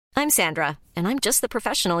I'm Sandra, and I'm just the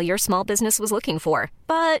professional your small business was looking for.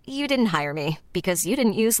 But you didn't hire me because you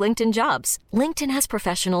didn't use LinkedIn Jobs. LinkedIn has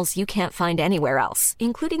professionals you can't find anywhere else,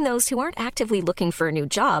 including those who aren't actively looking for a new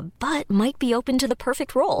job, but might be open to the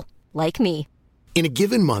perfect role, like me. In a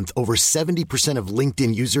given month, over 70% of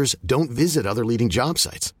LinkedIn users don't visit other leading job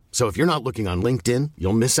sites. So if you're not looking on LinkedIn,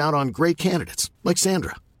 you'll miss out on great candidates like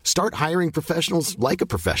Sandra. Start hiring professionals like a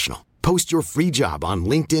professional. Post your free job on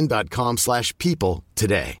linkedin.com/people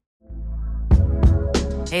today.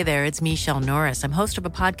 Hey there, it's Michelle Norris. I'm host of a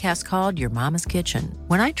podcast called Your Mama's Kitchen.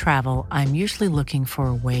 When I travel, I'm usually looking for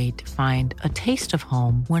a way to find a taste of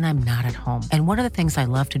home when I'm not at home. And one of the things I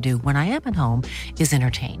love to do when I am at home is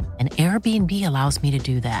entertain. And Airbnb allows me to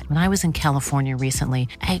do that. When I was in California recently,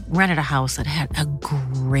 I rented a house that had a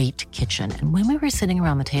great kitchen. And when we were sitting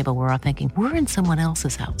around the table, we're all thinking, we're in someone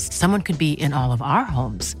else's house. Someone could be in all of our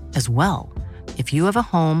homes as well. If you have a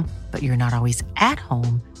home, but you're not always at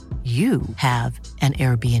home, you have an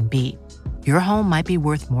Airbnb. Your home might be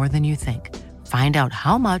worth more than you think. Find out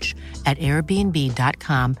how much at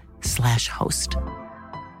airbnb.com/host.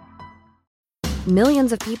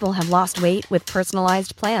 Millions of people have lost weight with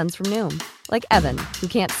personalized plans from Noom. Like Evan, who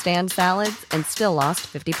can't stand salads and still lost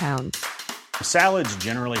 50 pounds. Salads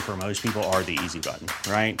generally for most people are the easy button,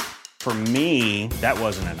 right? For me, that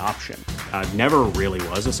wasn't an option. I never really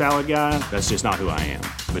was a salad guy. That's just not who I am.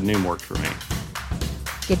 But Noom worked for me.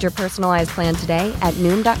 Get your personalized plan today at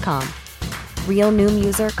Noom.com. Real Noom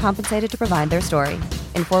user compensated to provide their story.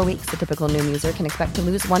 In 4 weeks, the typical Noom user can expect to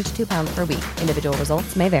lose 1 to 2 pounds per week. Individual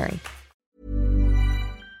results may vary.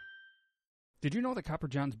 Did you know that Copper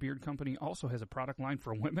John's Beard Company also has a product line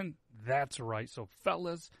for women? That's right. So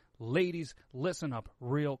fellas, ladies, listen up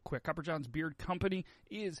real quick. Copper John's Beard Company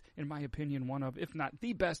is, in my opinion, one of, if not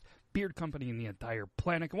the best beard company in the entire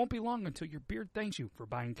planet. It won't be long until your beard thanks you for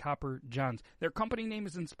buying Copper John's. Their company name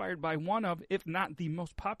is inspired by one of, if not the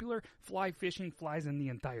most popular fly fishing flies in the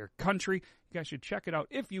entire country. You guys should check it out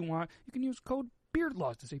if you want. You can use code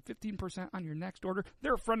BEARDLAWS to save 15% on your next order.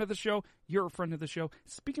 They're a friend of the show. You're a friend of the show.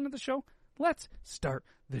 Speaking of the show, let's start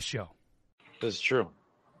the show. This is true.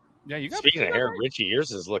 Yeah, you got. Speaking of hair, right? Richie,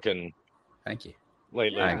 yours is looking. Thank you.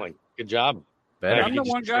 Like, good job. Better. I'm the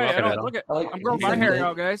one guy. I don't look at. I'm growing my hair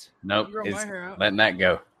out, guys. Nope. Letting that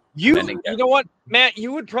go. You know what, Matt?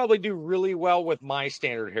 You would probably do really well with my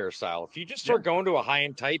standard hairstyle. If you just start going to a high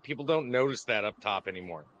and tight, people don't notice that up top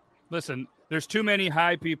anymore. Listen, there's too many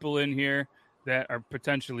high people in here that are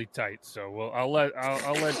potentially tight. So, I'll let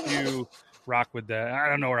you rock with that. I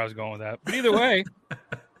don't know where I was going with that, but either way,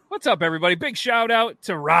 what's up, everybody? Big shout out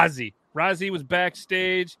to Rozzy. Rozzy was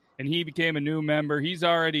backstage, and he became a new member. He's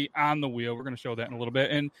already on the wheel. We're going to show that in a little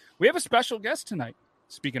bit, and we have a special guest tonight.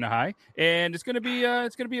 Speaking of high, and it's going to be a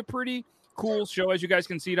pretty cool show, as you guys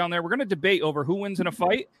can see down there. We're going to debate over who wins in a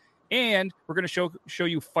fight, and we're going to show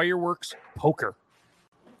you fireworks poker.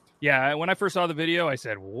 Yeah, when I first saw the video, I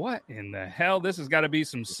said, "What in the hell? This has got to be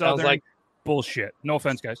some southern bullshit." No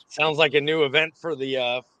offense, guys. Sounds like a new event for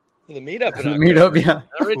the meetup. The meetup, yeah.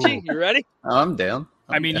 Richie, you ready? I'm down.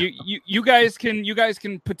 I mean, you guys can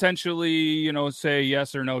potentially, say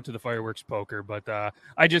yes or no to the fireworks poker, but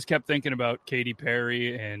I just kept thinking about Katy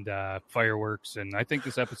Perry and fireworks, and I think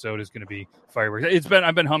this episode is going to be fireworks.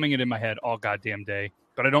 I've been humming it in my head all goddamn day,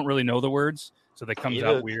 but I don't really know the words, so that comes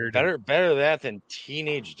out weird. Better that than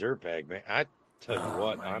Teenage Dirtbag, man. I tell you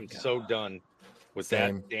what, I'm so done with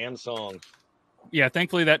that damn song. Yeah,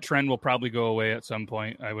 thankfully that trend will probably go away at some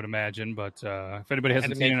point, I would imagine. But if anybody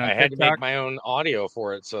hasn't seen it on TikTok, I had to make my own audio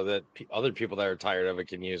for it so that other people that are tired of it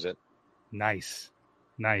can use it. Nice.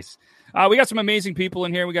 We got some amazing people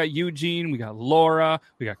in here. We got Eugene, we got Laura,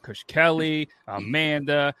 we got Kush Kelly,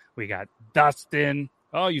 Amanda, we got Dustin.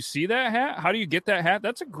 Oh, you see that hat? How do you get that hat?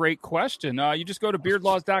 That's a great question. You just go to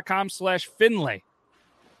beardlaws.com/Finlay.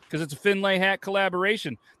 Because it's a Finlay hat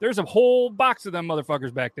collaboration. There's a whole box of them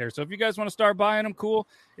motherfuckers back there. So if you guys want to start buying them, cool.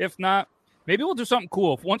 If not, maybe we'll do something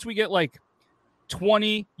cool. Once we get like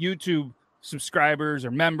 20 YouTube subscribers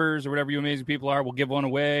or members or whatever you amazing people are, we'll give one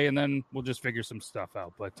away, and then we'll just figure some stuff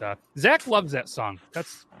out. But Zach loves that song.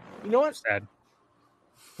 That's, you know what? Sad.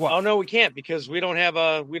 What? Oh no, we can't, because we don't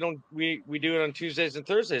have we do it on Tuesdays and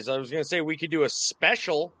Thursdays. I was going to say we could do a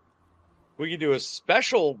special. We could do a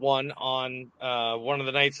special one on one of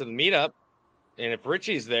the nights of the meetup. And if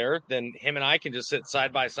Richie's there, then him and I can just sit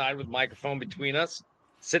side by side with microphone between us,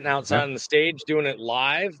 sitting outside on the stage, doing it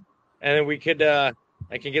live. And then we could, I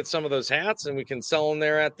can get some of those hats and we can sell them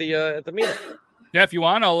there at the meetup. Yeah, if you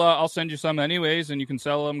want, I'll send you some anyways, and you can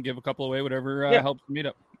sell them, give a couple away, whatever helps the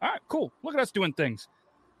meetup. All right, cool. Look at us doing things.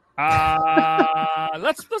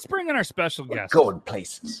 Let's bring in our special guest. Going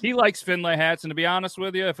places. He likes Finlay hats, and to be honest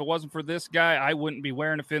with you, if it wasn't for this guy, I wouldn't be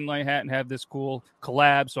wearing a Finlay hat and have this cool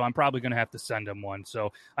collab. So I'm probably going to have to send him one.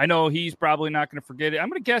 So I know he's probably not going to forget it. I'm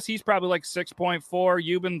going to guess he's probably like 6.4.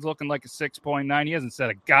 Euban's looking like a 6.9. He hasn't said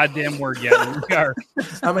a goddamn word yet.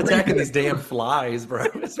 I'm attacking these damn flies, bro.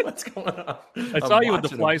 What's going on? I saw you with the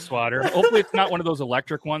fly swatter. Hopefully it's not one of those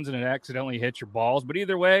electric ones and it accidentally hits your balls. But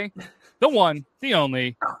either way, the one, the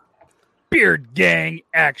only, Beard Gang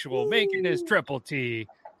Actual, making his Triple T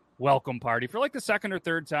welcome party for like the second or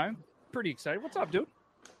third time. Pretty excited. What's up, dude?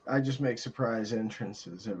 I just make surprise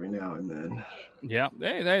entrances every now and then. Yeah,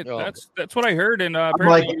 hey, that's what I heard. And I'm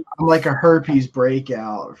like a herpes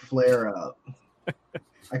breakout, flare up.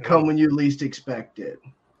 I come when you least expect it.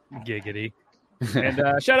 Giggity.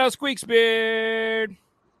 And shout out Squeaks Beard.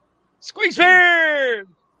 Squeaks Beard.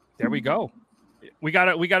 There we go. We got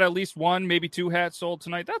at least one, maybe two hats sold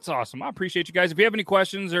tonight. That's awesome. I appreciate you guys. If you have any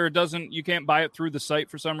questions or you can't buy it through the site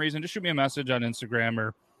for some reason, just shoot me a message on Instagram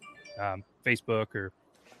or Facebook or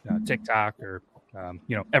TikTok or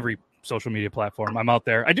every social media platform. I'm out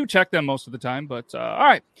there. I do check them most of the time, but all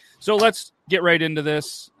right. So let's get right into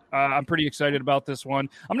this. I'm pretty excited about this one.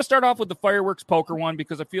 I'm going to start off with the fireworks poker one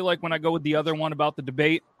because I feel like when I go with the other one about the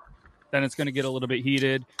debate, then it's going to get a little bit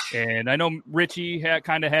heated. And I know Richie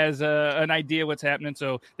kind of has an idea what's happening,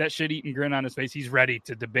 so that shit-eating grin on his face, he's ready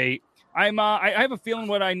to debate. I have a feeling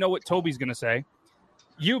what Toby's going to say.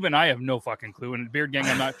 Euban, I have no fucking clue. And Beard Gang,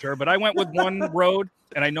 I'm not sure. But I went with one road,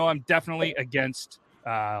 and I know I'm definitely against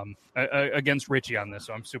Richie on this,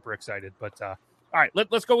 so I'm super excited. But, all right,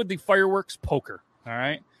 let's go with the fireworks poker, all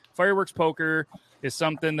right? Fireworks poker is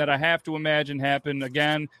something that I have to imagine happen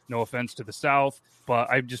again. No offense to the South, but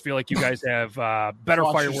I just feel like you guys have better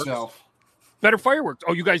fireworks. Yourself. Better fireworks.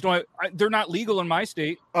 Oh, you guys don't. They're not legal in my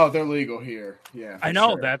state. Oh, they're legal here. Yeah, I know.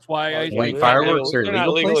 Sure. That's why I. Wait, fireworks are they're not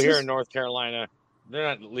legal places? here in North Carolina. They're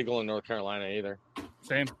not legal in North Carolina either.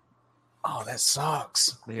 Same. Oh, that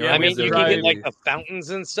sucks. Yeah, I mean, you can get like the fountains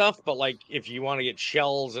and stuff, but like if you want to get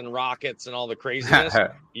shells and rockets and all the craziness,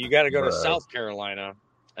 you got to go to South Carolina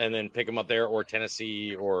and then pick them up there, or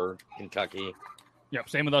Tennessee or Kentucky. Yep,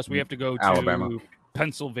 same with us. We have to go to Alabama.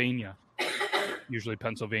 Pennsylvania. Usually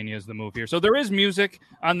Pennsylvania is the move here. So there is music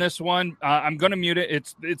on this one. I'm going to mute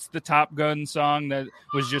it. It's the Top Gun song that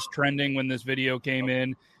was just trending when this video came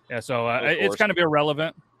in. Yeah, so it's kind of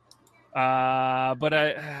irrelevant. But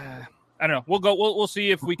I don't know. We'll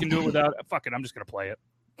see if we can do it without. Fuck it. I'm just going to play it.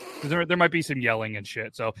 There might be some yelling and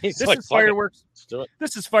shit. So this is fireworks.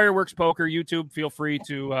 This is fireworks poker. YouTube, feel free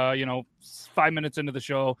to 5 minutes into the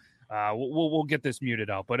show, we'll get this muted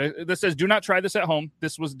out. But this says, do not try this at home.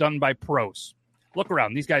 This was done by pros. Look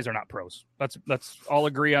around. These guys are not pros. Let's all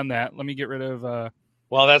agree on that. Let me get rid of.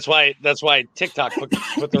 Well, that's why TikTok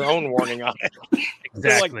put their own warning on it.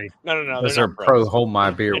 Exactly. Like, no. Those are pro hold my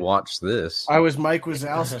beer. Watch this. I was Mike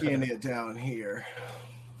Wazowski in it down here.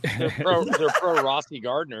 They're pro Rossi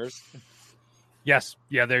Gardeners. Yes,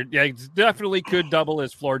 yeah, definitely could double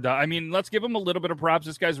as floor. I mean, let's give him a little bit of props.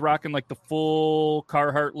 This guy's rocking like the full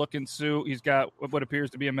Carhartt looking suit. He's got what appears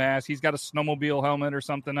to be a mask. He's got a snowmobile helmet or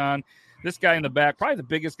something on. This guy in the back, probably the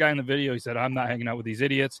biggest guy in the video. He said, "I'm not hanging out with these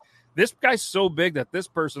idiots." This guy's so big that this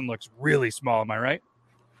person looks really small. Am I right?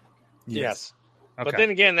 Yes. Okay. But then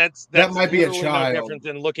again, that might be a no child. different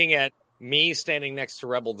than looking at me standing next to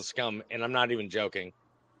Rebel the Scum, and I'm not even joking.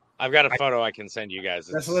 I've got a photo I can send you guys.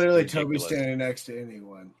 That's literally Toby standing next to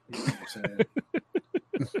anyone.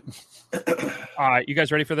 All right, you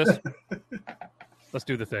guys ready for this? Let's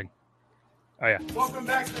do the thing. Oh yeah. Welcome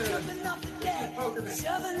back to Poker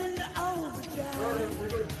Man.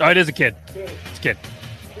 Oh, it is a kid. It's a kid.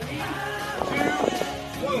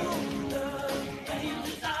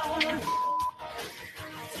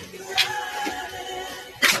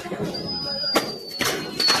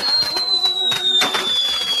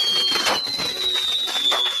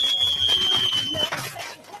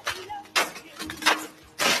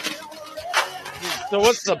 So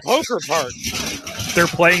what's the poker part? They're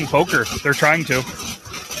playing poker. They're trying to.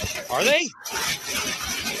 Are they?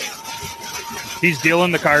 He's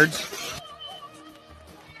dealing the cards.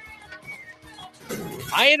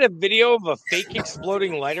 I had a video of a fake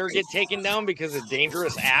exploding lighter get taken down because of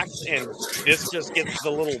dangerous acts, and this just gets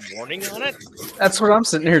the little warning on it. That's what I'm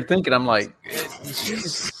sitting here thinking. I'm like,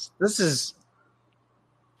 Jesus, this is.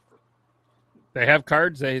 They have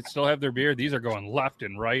cards. They still have their beer. These are going left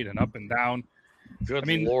and right and up and down. Good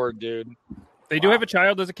Lord, dude. They do have a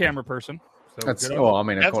child as a camera person. So That's well. I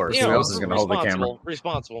mean, of course. Who else is going to hold the camera?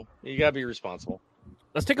 Responsible. You got to be responsible.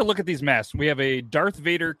 Let's take a look at these masks. We have a Darth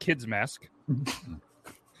Vader kids mask.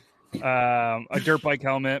 a dirt bike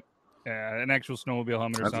helmet, an actual snowmobile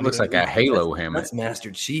helmet or That something. looks like a Halo helmet. That's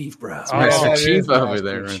Master Chief, bro. That's Master that Chief is over Master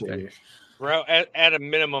there, right Chief. there. Bro, at a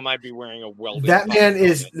minimum, I'd be wearing a welded. That man fucking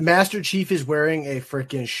is helmet. Master Chief is wearing a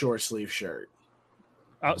freaking short sleeve shirt.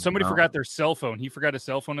 Somebody Wow. forgot their cell phone. He forgot his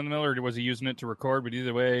cell phone in the middle, or was he using it to record? But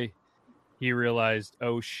either way, he realized,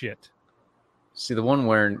 oh shit. See, the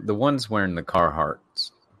ones wearing the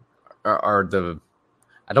Carhartts are the,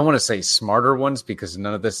 I don't want to say smarter ones because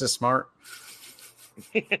none of this is smart,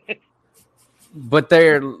 but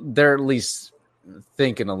they're at least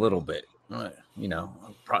thinking a little bit. You know,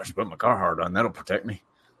 I probably should put my Carhartt on. That'll protect me.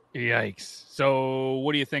 Yikes. So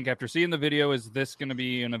what do you think after seeing the video? Is this going to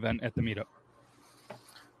be an event at the meetup?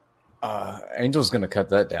 Angel's going to cut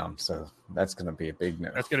that down, so that's going to be a big no.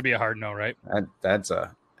 That's going to be a hard no, right? That's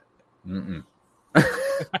a mm-mm.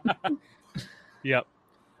 Yep.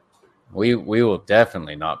 We will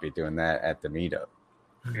definitely not be doing that at the meetup.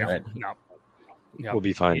 Yeah. Right. No. Yep. We'll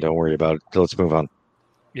be fine. Don't worry about it. Let's move on.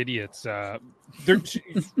 Idiots.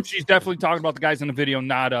 She's definitely talking about the guys in the video,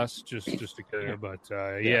 not us. Just to clear. But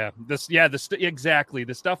exactly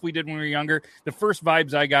the stuff we did when we were younger. The first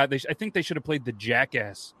vibes I got, I think they should have played the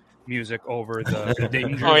Jackass music over the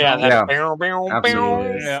danger. Oh yeah,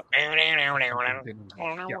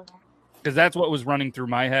 because that's what was running through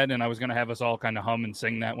my head, and I was going to have us all kind of hum and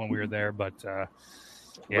sing that when we were there. But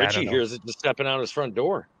Richie hears it just stepping out his front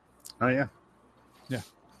door. Oh yeah.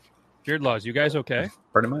 Beard Laws, you guys okay?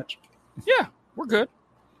 Pretty much. Yeah, we're good.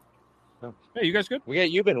 Oh. Hey, you guys good? We got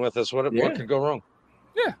you been with us. What could go wrong?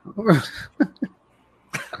 Yeah.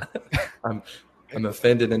 I'm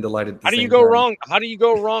offended and delighted. How do you go wrong? How do you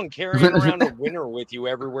go wrong carrying around a winner with you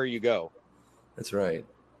everywhere you go? That's right.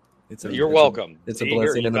 You're welcome. It's a See,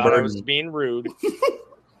 blessing and a thought I burden. was being rude.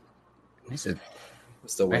 He said, I'm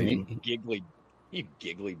still waiting. You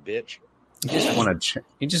giggly bitch. he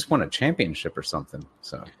just won a championship or something.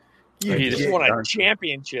 So You just won a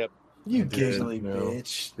championship. You giggly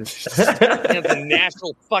bitch. And the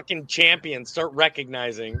national fucking champion start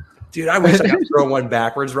recognizing. Dude, I wish I could throw one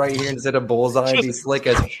backwards right here instead of bullseye and be slick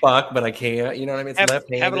as fuck, but I can't. You know what I mean? It's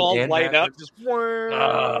left-handed. Have it all and light up.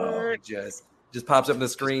 backwards. Just just pops up on the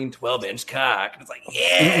screen, 12-inch cock. And it's like,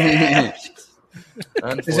 yeah.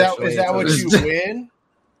 Is that what you win?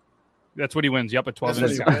 That's what he wins. Yep, a 12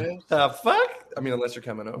 That's inch. what he wins? The fuck? I mean, unless you're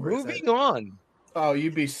coming over. Moving on. Oh,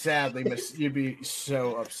 you'd be you'd be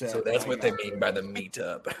so upset. So that's what they mean by the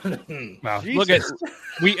meetup. Wow. Look at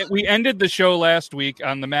we ended the show last week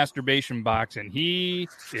on the masturbation box, and he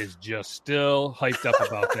is just still hyped up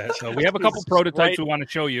about that. So we have a couple prototypes we want to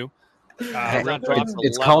show you.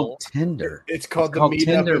 It's called Tinder. It's called the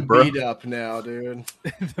Tinder, meetup and bro. beat up now, dude.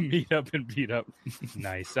 The meetup and beat up.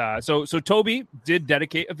 Nice. So Toby did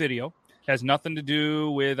dedicate a video. Has nothing to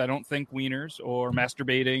do with, I don't think, wieners or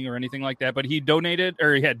masturbating or anything like that. But he donated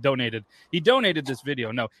this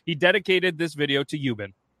video. No, he dedicated this video to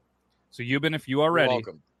Euban. So Euban, if you are ready,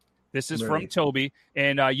 welcome. This is from Toby.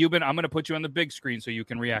 And Euban, I'm going to put you on the big screen so you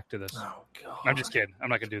can react to this. Oh, God. I'm just kidding. I'm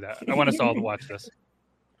not going to do that. I want us all to watch this.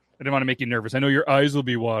 I didn't want to make you nervous. I know your eyes will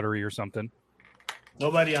be watery or something.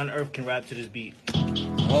 Nobody on earth can rap to this beat.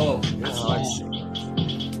 Oh,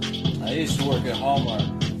 I used to work at Hallmark.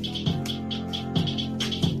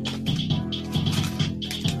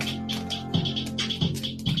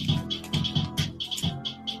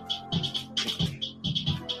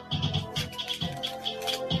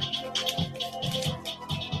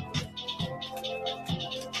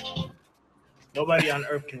 Nobody on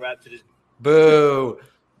earth can rap to this. Boo.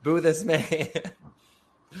 Boo this man.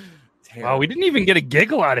 Wow, we didn't even get a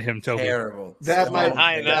giggle out of him, Toby. Terrible. That might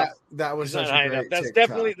high enough. That was Not such high a great enough. That's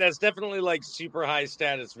TikTok. definitely like super high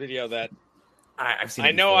status video that I've seen.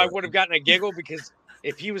 I know I would have gotten a giggle because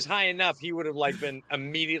if he was high enough, he would have been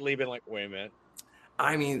immediately like, wait a minute.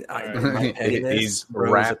 I mean, Right. my pettiness He's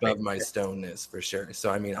rose rapping. above my stoneness for sure. So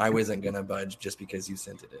I mean, I wasn't gonna budge just because you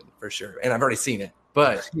sent it in for sure. And I've already seen it,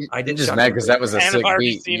 but I did just mad because that was a And I've sick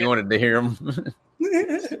already beat. seen You it. wanted to hear him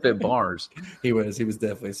spit bars. He was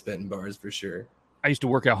definitely spitting bars for sure. I used to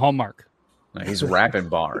work at Hallmark. No, he's rapping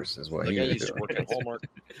bars, is what Like he I was used to doing. work at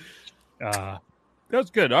Hallmark. That's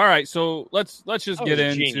good. All right, so let's just That get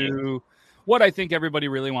was into genius. what I think everybody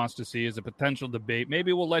really wants to see is a potential debate.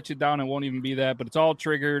 Maybe we'll let you down. It won't even be that, but it's all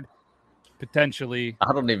triggered potentially.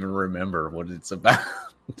 I don't even remember what it's about.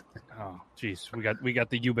 Oh, geez, we got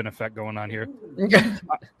the Euban effect going on here.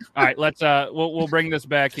 All right, let's we'll bring this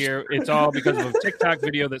back here. It's all because of a TikTok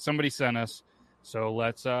video that somebody sent us. So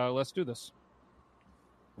let's do this.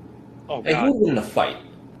 Oh Hey, god. who would win in a fight?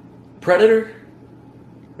 Predator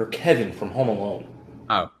or Kevin from Home Alone?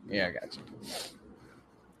 Oh, yeah, I got you.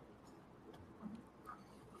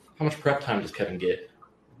 How much prep time does Kevin get?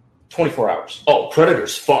 24 hours. Oh,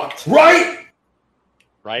 Predator's fucked. Right?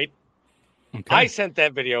 Right? Okay. I sent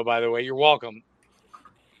that video, by the way. You're welcome.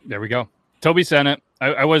 There we go. Toby sent it.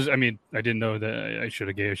 I didn't know that I should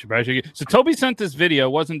have gave it. So Toby sent this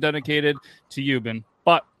video. Wasn't dedicated to Euban,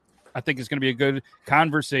 but I think it's going to be a good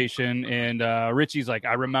conversation. And Richie's like,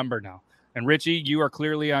 I remember now. And Richie, you are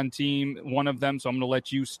clearly on team one of them, so I'm going to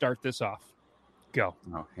let you start this off. Go.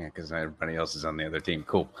 Oh, yeah, because everybody else is on the other team.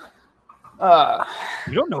 Cool.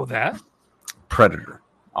 You don't know that. Predator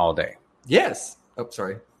all day. Yes. Oh,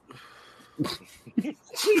 sorry.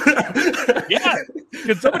 Yeah.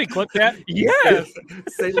 Can somebody clip that? Yes.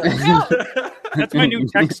 Say that. That's my new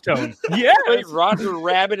text tone. Yeah. Wait, Roger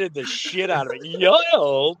rabbited the shit out of it.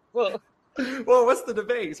 Yo. Well, what's the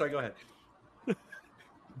debate? Sorry, go ahead.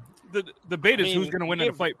 The debate is who's going to win in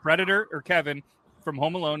a fight, Predator or Kevin from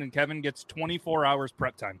Home Alone, and Kevin gets 24 hours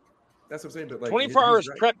prep time. That's what I'm saying. But like, 24 hours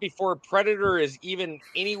prep before Predator is even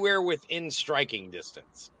anywhere within striking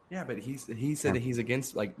distance. Yeah, but he said that he's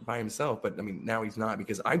against like by himself, but I mean now he's not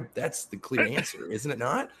because that's the clear answer, isn't it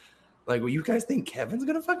not? Like, well, you guys think Kevin's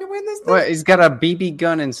gonna fucking win this thing? Well, he's got a BB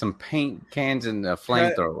gun and some paint cans and a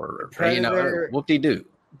flamethrower. Whoop-de-doo.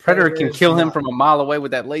 Predator can kill him from a mile away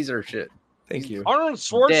with that laser shit. Thank you. Arnold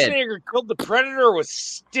Schwarzenegger killed the Predator with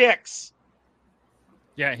sticks.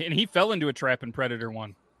 Yeah, and he fell into a trap in Predator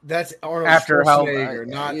 1. That's Arnold After Schwarzenegger,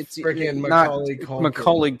 not freaking Macaulay Culkin.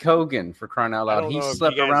 Macaulay Culkin, for crying out loud. He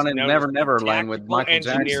slept around in Neverland with Michael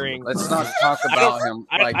Jackson. Let's not talk about him.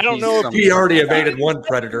 I don't know if he already evaded one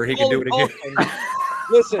Predator. He can do it again.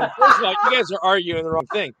 Listen, first of all, you guys are arguing the wrong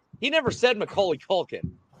thing. He never said Macaulay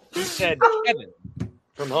Culkin. He said Kevin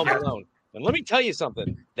from Home Alone. And let me tell you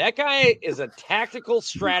something. That guy is a tactical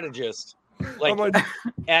strategist, like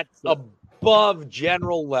at above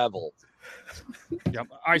general level. Yep.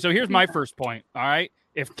 All right, so here's my first point. All right.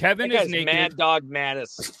 If Kevin is naked, Mad Dog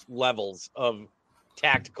Mattis levels of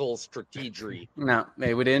tactical strategy. No,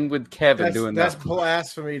 it would end with Kevin doing that's that.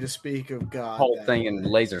 blasphemy to speak of God. Whole thing in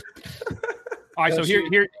lasers. All right, so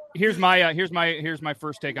here's my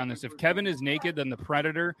first take on this. If Kevin is naked, then the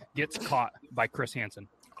Predator gets caught by Chris Hansen.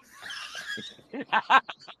 then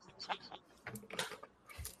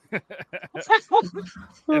it's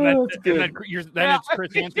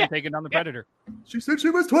Chris Hansen taking down the Predator. She said she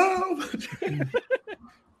was 12.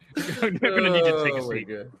 I'm gonna need you to take a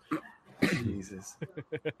seat. Jesus.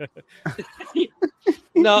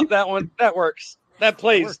 No, that works. That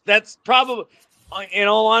plays. That's probably, in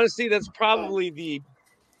all honesty, that's probably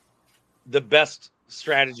the best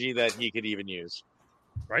strategy that he could even use.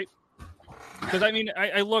 Right. Because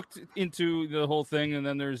I looked into the whole thing, and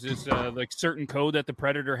then there's this like certain code that the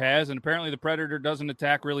Predator has, and apparently the Predator doesn't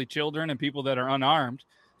attack really children and people that are unarmed.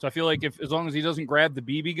 So I feel like as long as he doesn't grab the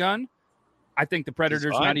BB gun, I think the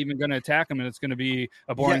Predator's not even going to attack him, and it's going to be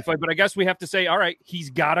a boring fight. But I guess we have to say, all right, he's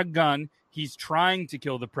got a gun, he's trying to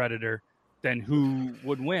kill the Predator. Then who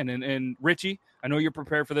would win? And Richie, I know you're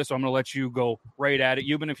prepared for this, so I'm going to let you go right at it.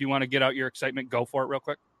 Euban, if you want to get out your excitement, go for it real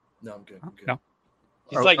quick. No, I'm good. No.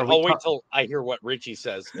 He's I'll wait till I hear what Richie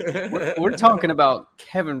says. We're talking about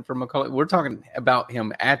Kevin from Macaulay. We're talking about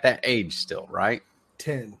him at that age still, right?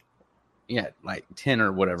 10. Yeah, like 10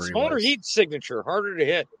 or whatever. Smaller heat signature, harder to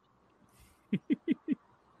hit.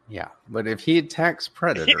 Yeah, but if he attacks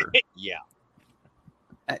Predator, yeah,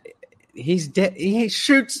 he's dead. He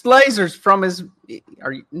shoots lasers from his.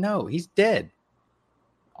 He's dead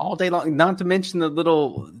all day long. Not to mention the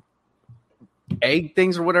little egg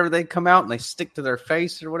things or whatever, they come out and they stick to their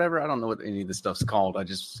face or whatever. I don't know what any of this stuff's called. I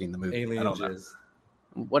just seen the movie. Alien I don't know.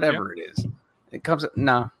 Whatever it is. It comes up.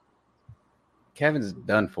 Nah. Kevin's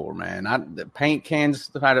done for, man. The paint cans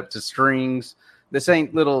tied up to strings. This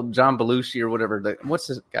ain't little John Belushi or whatever. What's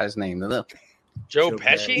this guy's name? Joe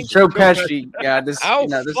Pesci? Joe Pesci. Yeah, this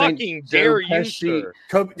fucking dare you, sir?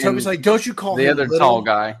 Toby's like, don't you call the him other little? tall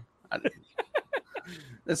guy.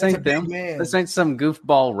 This ain't them. Man. This ain't some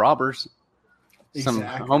goofball robbers. Exactly.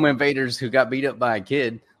 Some home invaders who got beat up by a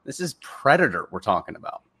kid. This is Predator we're talking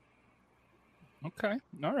about. Okay.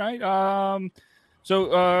 All right.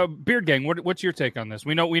 So Beard Gang, what's your take on this?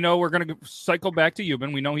 We know we're going to cycle back to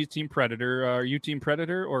Euban. We know he's Team Predator. Are you Team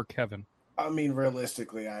Predator or Kevin? I mean,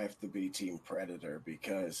 realistically, I have to be Team Predator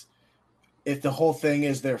because if the whole thing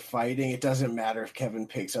is they're fighting, it doesn't matter if Kevin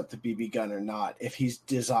picks up the BB gun or not. If he's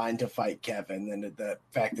designed to fight Kevin, then the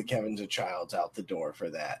fact that Kevin's a child's out the door for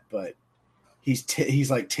that. But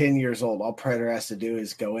he's like 10 years old. All Predator has to do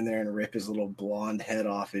is go in there and rip his little blonde head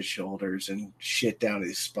off his shoulders and shit down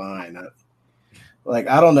his spine. I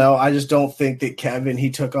don't know. I just don't think that Kevin,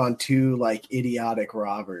 he took on two like idiotic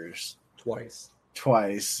robbers twice.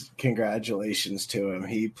 twice. Congratulations to him.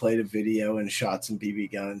 He played a video and shot some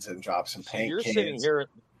BB guns and dropped some paint cans.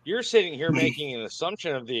 You're sitting here making an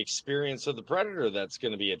assumption of the experience of the predator that's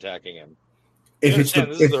going to be attacking him. This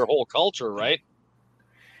is their whole culture, right?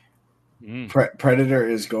 Predator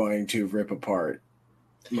is going to rip apart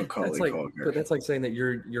Macaulay Culkin. But that's like saying that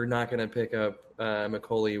you're not going to pick up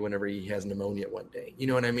Macaulay whenever he has pneumonia one day. You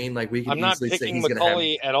know what I mean? Like we can. I'm not picking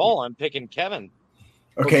Macaulay at all. I'm picking Kevin.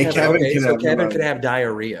 Okay, Kevin could have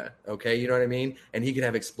diarrhea. Okay, you know what I mean? And he could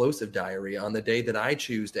have explosive diarrhea on the day that I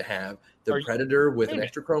choose to have the predator with an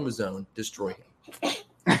extra chromosome destroy him. Wait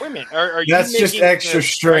a minute. Are you That's just extra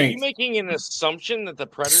strength. Are you making an assumption that the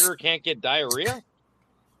predator can't get diarrhea?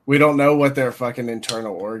 We don't know what their fucking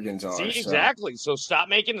internal organs are. See, exactly. So stop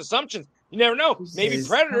making assumptions. You never know. Maybe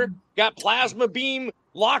Predator got plasma beam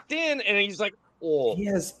locked in, and he's like, oh. He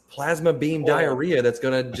has plasma beam diarrhea that's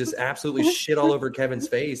going to just absolutely shit all over Kevin's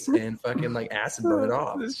face and fucking like acid burn it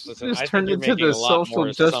off. This turned into the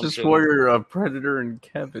social justice warrior of Predator and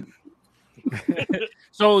Kevin.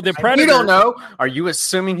 So the Predator... We don't know. Are you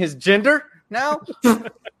assuming his gender? No.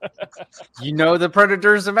 You know the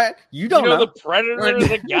Predator's a man. You don't know. The Predator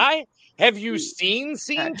is a guy? Have you seen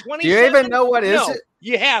Scene 27? Do you even know what is it?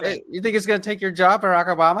 You haven't. You think it's going to take your job, Barack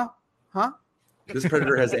Obama? Huh? This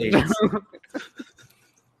Predator has AIDS.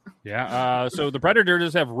 Yeah. So the Predator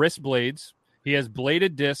does have wrist blades. He has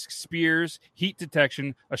bladed discs, spears, heat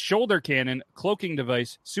detection, a shoulder cannon, cloaking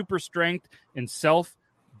device, super strength, and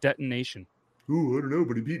self-detonation. Ooh, I don't know,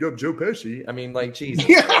 but he beat up Joe Pesci. I mean, like, Jesus.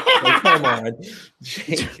 Like, come on.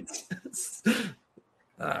 Jesus.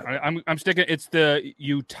 I'm sticking. It's the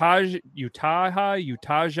Utaja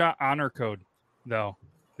honor code, though,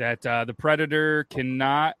 that the Predator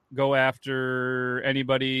cannot go after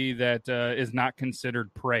anybody that is not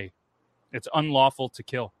considered prey. It's unlawful to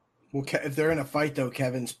kill. Well, if they're in a fight, though,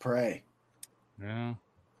 Kevin's prey. Yeah.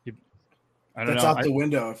 That's out the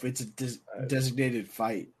window if it's a designated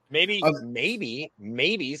fight.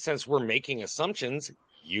 Maybe since we're making assumptions,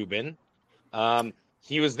 Eubin,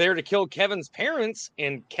 he was there to kill Kevin's parents,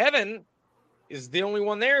 and Kevin is the only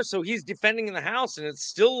one there, so he's defending in the house, and it's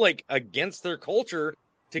still like against their culture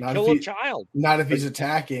to kill a child. Not if he's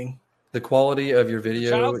attacking. The quality of your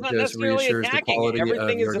video just reassures the quality of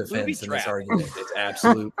your defense in this argument. It's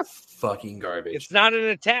absolute fucking garbage. It's not an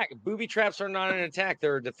attack. Booby traps are not an attack.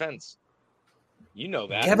 They're a defense. You know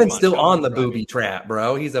that. Kevin's still on the booby trap,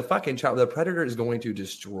 bro. He's a fucking child. The Predator is going to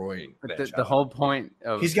destroy the whole point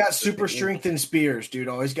of... He's got super strength and spears, dude.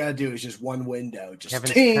 All he's got to do is just one window. Just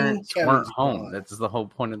Kevin's parents weren't home. That's the whole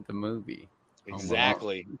point of the movie.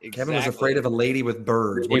 Exactly. Kevin was afraid of a lady with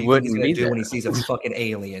birds. What do you think he's going to do when he sees a fucking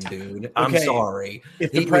alien, dude? I'm sorry.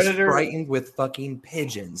 He was frightened with fucking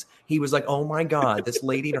pigeons. He was like, oh my God, this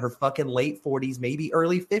lady in her fucking late 40s, maybe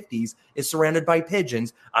early 50s is surrounded by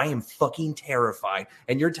pigeons. I am fucking terrified.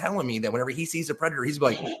 And you're telling me that whenever he sees a predator, he's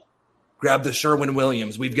like, grab the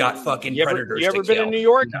Sherwin-Williams. We've got fucking predators. You ever been in New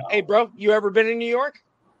York? No. Hey, bro, you ever been in New York?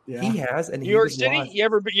 Yeah. He has. And New York City? You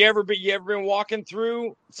ever been walking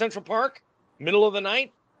through Central Park? Middle of the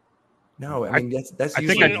night? No, I mean that's I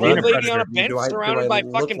think an old lady on a bench surrounded by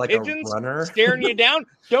fucking pigeons staring you down.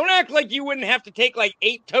 Don't act like you wouldn't have to take like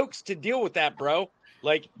 8 tokes to deal with that, bro.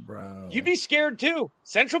 Like, you'd be scared too.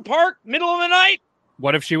 Central Park, middle of the night.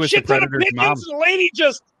 What if she was the Predator's mom? The lady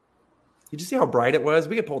just. Did you see how bright it was?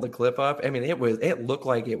 We could pull the clip up. I mean, it looked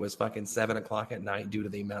like it was fucking 7:00 at night due to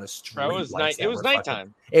the amount of street lights. It was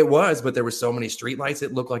nighttime. It was, but there were so many street lights.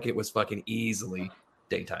 It looked like it was fucking easily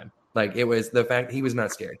daytime. Like, it was the fact he was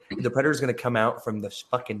not scared. The Predator's going to come out from the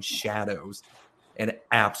fucking shadows and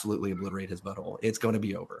absolutely obliterate his butthole. It's going to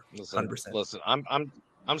be over. 100%. Listen,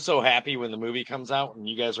 I'm so happy when the movie comes out and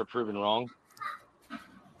you guys are proven wrong.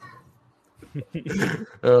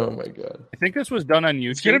 Oh my God. I think this was done on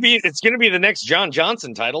YouTube. It's gonna be the next John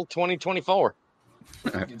Johnson title, 2024.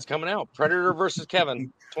 It's coming out. Predator versus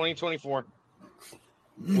Kevin, 2024.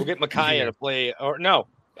 We'll get Micaiah to play, or no.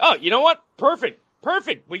 Oh, you know what? Perfect.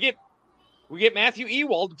 We get Matthew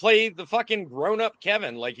Ewald to play the fucking grown-up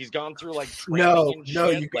Kevin, like he's gone through like no,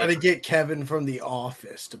 you got to get Kevin from The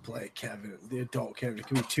Office to play Kevin, the adult Kevin. It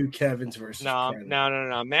could be 2 Kevins versus.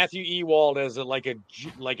 No. Matthew Ewald as like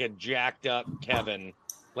a jacked up Kevin,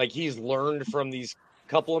 like he's learned from these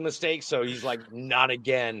couple of mistakes, so he's like not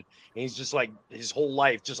again. And he's just like his whole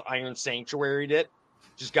life just Iron Sanctuaried it,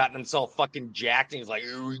 just gotten himself fucking jacked, and he's like,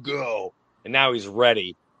 here we go, and now he's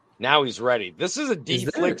ready. This is a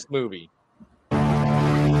D-Flix movie. Hey,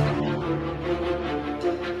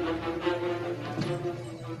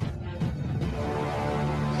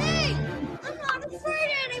 I'm not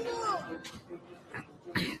afraid anymore.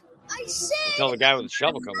 I said. Until the guy with the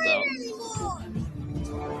shovel comes out. Anymore.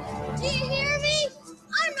 Do you hear me?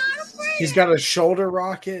 I'm not afraid. He's got a shoulder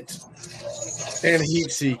rocket and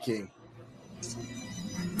heat seeking.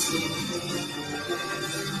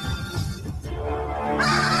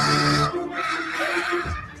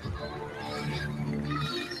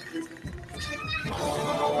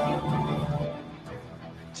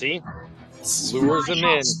 See? Lures him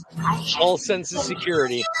in. False sense of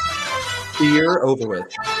security. Fear over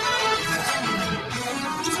with.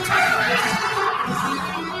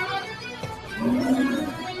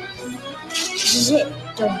 This is it.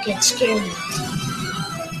 Don't get scared.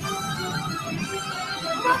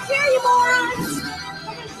 I'm not scared, you morons.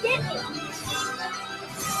 Come and get me.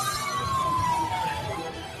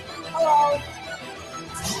 Hello.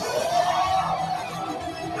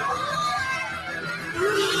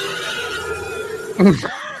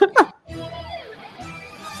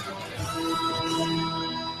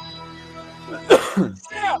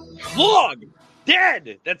 Vlog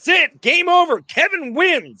dead. That's it. Game over. Kevin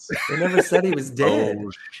wins. They never said he was dead.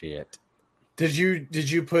 Oh shit! Did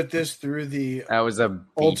you put this through the That was a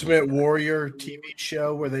Ultimate Warrior TV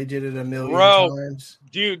show where they did it a million times?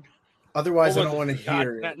 Dude. Otherwise, I don't want to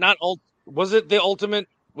hear it. Was it the Ultimate?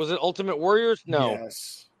 Was it Ultimate Warriors? No.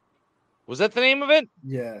 Yes. Was that the name of it?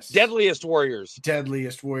 Yes. Deadliest Warriors.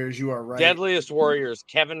 Deadliest Warriors. You are right. Deadliest Warriors.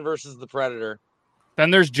 Kevin versus the Predator.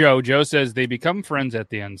 Then there's Joe. Joe says they become friends at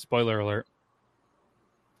the end. Spoiler alert.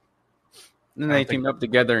 Then they team up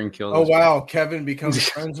together and kill. Oh wow! Kevin becomes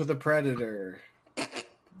friends with the Predator.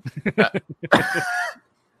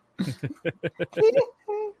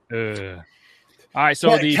 All right,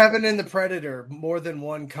 so yeah, Kevin and the Predator, more than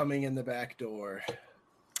one coming in the back door.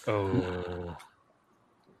 Oh,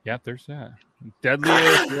 yeah, there's that.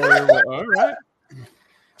 Deadliest Warrior. All right.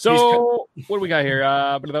 So what do we got here?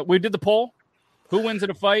 We did the poll. Who wins in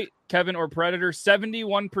a fight, Kevin or Predator?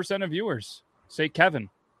 71% of viewers say Kevin.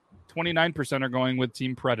 29% are going with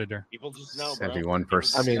Team Predator. People just know,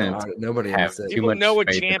 71%. I mean, nobody has it. People know a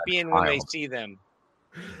champion when they see them.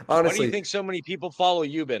 Honestly, why do you think so many people follow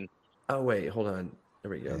Euban? Oh wait, hold on.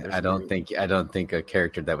 There we go. I don't think a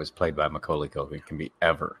character that was played by Macaulay Culkin can be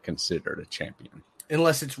ever considered a champion.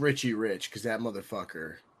 Unless it's Richie Rich, because that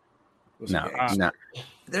motherfucker was no.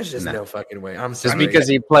 There's just no fucking way. I'm sorry. Just because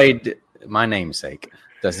he played my namesake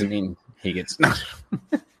doesn't mean he gets.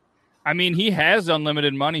 I mean, he has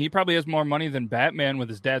unlimited money. He probably has more money than Batman with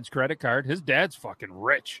his dad's credit card. His dad's fucking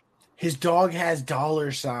rich. His dog has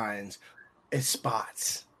dollar signs as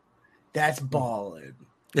spots. That's balling.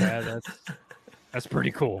 Yeah, that's pretty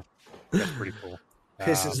cool. That's pretty cool.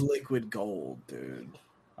 Piss is liquid gold, dude.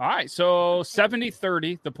 All right, so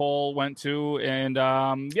 70-30 the poll went to, and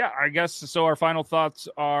I guess so. Our final thoughts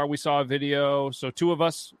are: we saw a video. So 2 of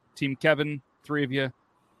us, Team Kevin, 3 of you,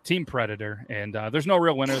 Team Predator, and there's no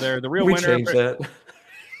real winner there. The real winner. Changed that.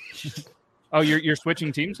 Oh, you're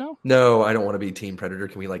switching teams now? No, I don't want to be Team Predator.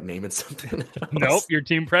 Can we name it something else? Nope, you're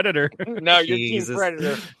Team Predator. No, you're Team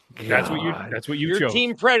Predator. That's what you you're chose.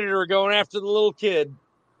 Team Predator going after the little kid.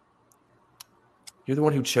 You're the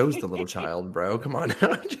one who chose the little child, bro. Come on.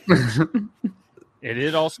 It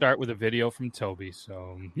did all start with a video from Toby.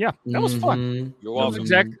 So, yeah, that was fun. You're welcome.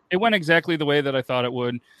 It went exactly the way that I thought it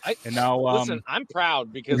would. And now, listen, I'm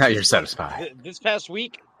proud because now you're satisfied. This past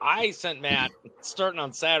week, I sent Matt, starting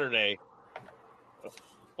on Saturday,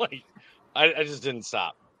 I just didn't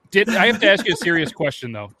stop. I have to ask you a serious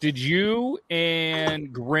question, though. Did you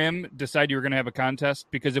and Grim decide you were going to have a contest?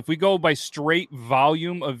 Because if we go by straight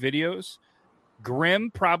volume of videos, Grim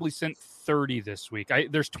probably sent 30 this week.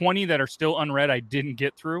 There's 20 that are still unread I didn't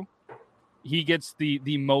get through. He gets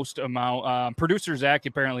the most amount. Producer Zach,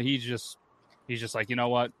 apparently, he's just like, you know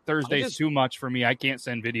what? Thursday's too much for me. I can't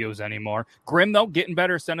send videos anymore. Grim, though, getting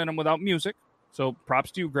better, sending them without music. So props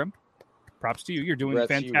to you, Grim. Props to you. You're doing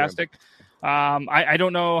fantastic. I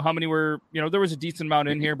don't know how many were, there was a decent amount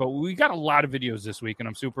in here, but we got a lot of videos this week, and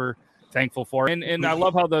I'm super thankful for it. And I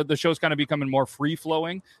love how the show's kind of becoming more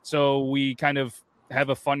free-flowing, so we kind of have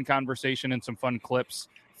a fun conversation and some fun clips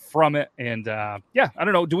from it. And, I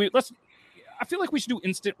don't know. I feel like we should do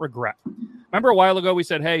instant regret. Remember a while ago we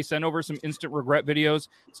said, hey, send over some instant regret videos.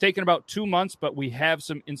 It's taken about 2 months, but we have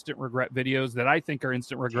some instant regret videos that I think are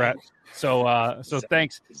instant regret. So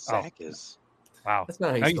thanks. Zach is. Wow. That's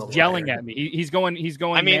not how he's yelling at me. He's going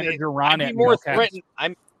I mean, manager Ron at me.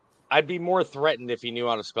 I'd be more threatened if he knew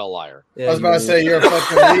how to spell liar. Yeah, I was about to say, you're a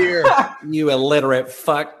fucking leer. You illiterate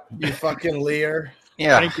fuck. You fucking lear.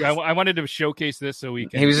 Yeah. Thank you. I wanted to showcase this so we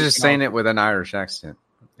can. He was just saying it with an Irish accent.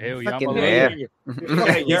 Hey, He's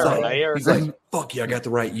like, fuck yeah, I got the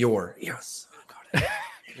right your. Yes.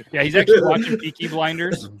 Yeah, he's actually watching Peaky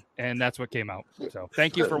Blinders, and that's what came out. So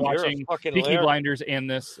thank you for You're a watching fucking Peaky liar. Blinders and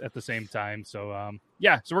this at the same time. So,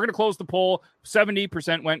 so we're going to close the poll.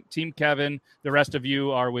 70% went Team Kevin. The rest of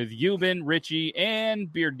you are with Euban, Richie,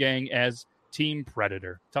 and Beard Gang as Team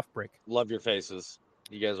Predator. Tough break. Love your faces.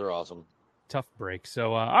 You guys are awesome. Tough break.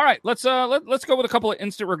 So, all right, let's go with a couple of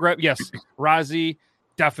instant regret. Yes, Rozzy,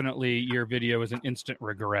 definitely your video is an instant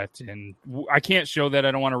regret, and I can't show that.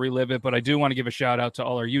 I don't want to relive it, but I do want to give a shout out to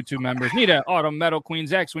all our YouTube members: Nita, Autumn, Metal Queen,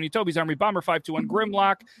 Zach, Sweeney, Toby's Army, Bomber 521,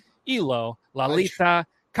 Grimlock, Elo, Lalita,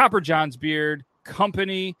 Copper John's Beard,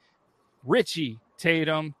 Company, Richie,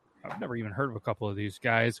 Tatum. I've never even heard of a couple of these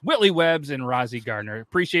guys. Whitley Webbs and Rozzy Gardner.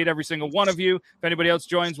 Appreciate every single one of you. If anybody else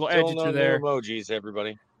joins, we'll add you to there. Emojis,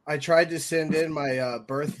 everybody. I tried to send in my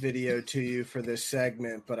birth video to you for this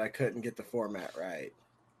segment, but I couldn't get the format right.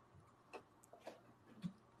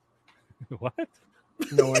 What?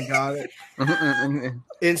 No one got it.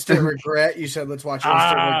 Instant regret. You said let's watch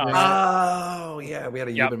Instant Regret. Oh, yeah. We had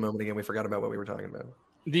a Euban moment again. We forgot about what we were talking about.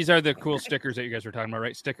 These are the cool stickers that you guys were talking about,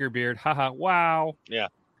 right? Sticker beard. Haha. Wow. Yeah.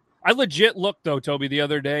 I legit looked, though, Toby, the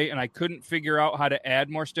other day, and I couldn't figure out how to add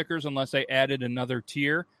more stickers unless I added another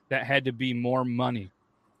tier that had to be more money.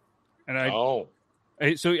 And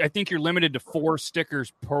so I think you're limited to 4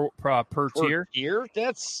 stickers per tier.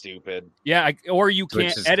 That's stupid. Yeah, or you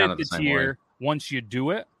can't edit the tier once you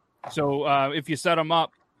do it. So if you set them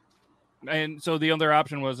up, and so the other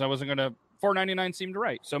option was I wasn't going to. $4.99 seemed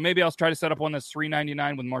right, so maybe I'll try to set up one that's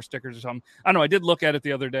 $3.99 with more stickers or something. I don't know. I did look at it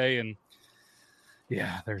the other day, and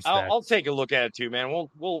yeah, there's that. I'll take a look at it too, man.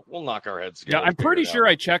 We'll knock our heads together. Yeah, I'm pretty sure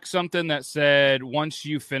I checked something that said once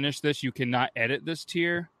you finish this, you cannot edit this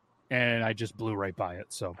tier, and I just blew right by it.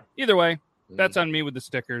 So either way, that's on me with the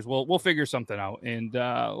stickers. We'll figure something out, and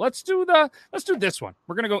let's do this one.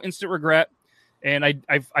 We're gonna go instant regret, and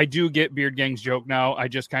I do get Beard Gang's joke now. I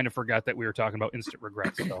just kind of forgot that we were talking about instant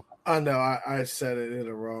regret. So I know I said it in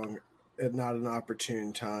a wrong, not an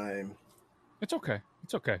opportune time. It's okay.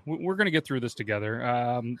 It's okay. We're gonna get through this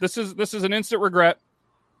together. This is an instant regret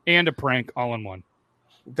and a prank all in one.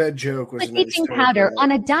 That joke was itching powder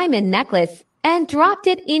on a diamond necklace and dropped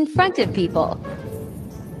it in front of people.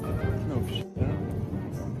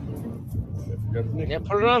 Yeah,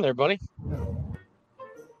 put it on there, buddy.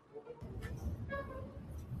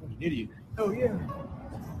 Idiot. Oh yeah.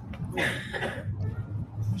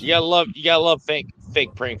 You gotta love fake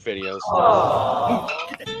prank videos.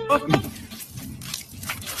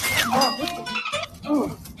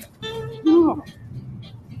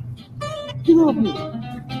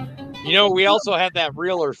 You know, we also have that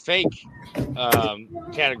real or fake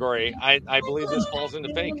category. I believe this falls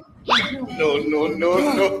into fake.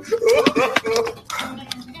 No.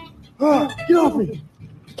 Get off me.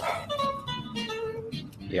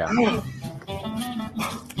 Yeah.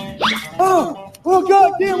 Oh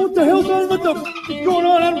God damn, what the hell's going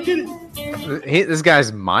on? I don't get it. This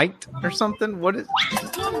guy's mic'd or something? What is?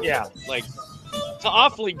 Yeah, like it's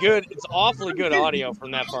awfully good audio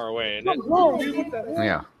from that far away, isn't it? Whoa, dude, what the hell?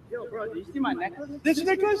 Yeah. Yo, bro, do you see my necklace? This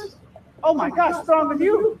necklace? Oh my gosh, what's wrong with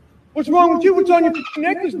you? What's wrong with you? What's on your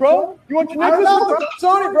necklace, bro? You want your necklace? What's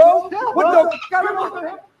on it, bro? What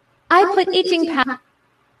the? I put itching powder.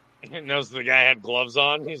 He knows the guy had gloves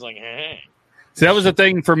on. He's like, hey. So that was the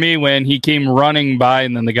thing for me when he came running by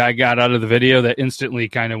and then the guy got out of the video that instantly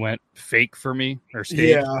kind of went fake for me or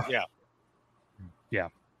staged. Yeah.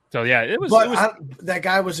 So yeah, it was. That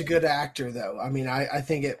guy was a good actor, though. I mean, I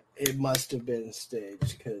think it must have been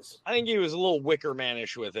staged because I think he was a little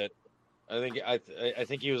Wickermanish with it. I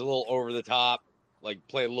think he was a little over the top, like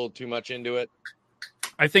played a little too much into it.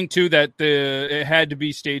 I think too that it had to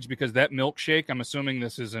be staged because that milkshake. I'm assuming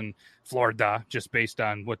this is in Florida, just based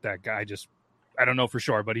on what that guy just. I don't know for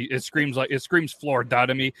sure, but it screams Florida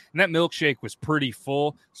to me. And that milkshake was pretty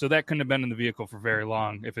full, so that couldn't have been in the vehicle for very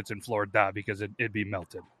long if it's in Florida because it'd be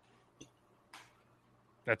melted.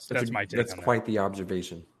 That's my take. That's quite the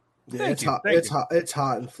observation. Yeah, it's hot. It's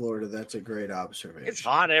hot in Florida. That's a great observation. It's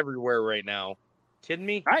hot everywhere right now. Kidding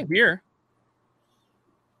me? Right here.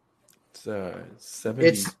 It's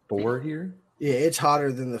 74 here. Yeah, it's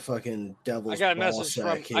hotter than the fucking devil's. I got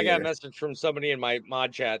a message from somebody in my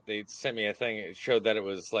mod chat. They sent me a thing. It showed that it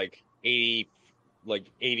was like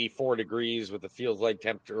 84 degrees with the feels like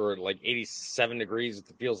temperature, or like 87 degrees with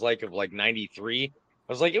the feels like of like 93.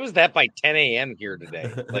 I was like, it was that by 10 a.m. here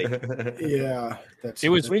today. Like, yeah, it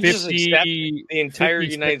was 50. Just accept the entire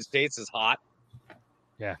 56. United States is hot.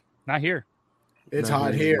 Yeah, not here. It's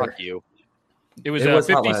hot here. Fuck you. It was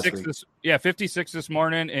 56. 56 this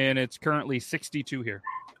morning, and it's currently 62 here.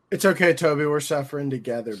 It's okay, Toby. We're suffering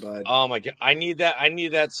together, bud. Oh my god, I need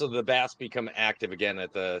that so the bass become active again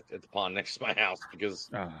at the pond next to my house,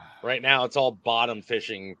 because right now it's all bottom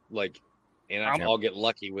fishing, and I'll get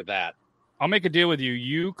lucky with that. I'll make a deal with you.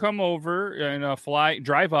 You come over and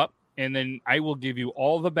drive up, and then I will give you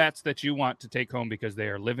all the bats that you want to take home, because they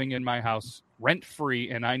are living in my house rent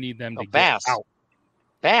free, and I need them to get out.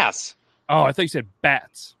 Bass. Oh, I thought you said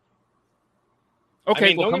bats.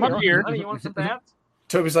 Okay, well, come up here. Honey, you want some bats?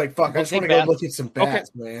 Toby's like, fuck, I just want to go look at some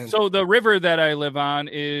bats, man. So the river that I live on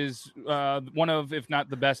is one of, if not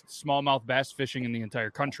the best, smallmouth bass fishing in the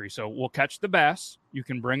entire country. So we'll catch the bass. You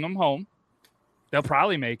can bring them home. They'll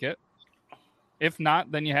probably make it. If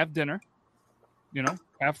not, then you have dinner.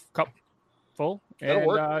 Half cup full,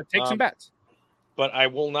 and take some bats. But I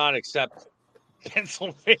will not accept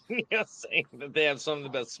Pennsylvania saying that they have some of the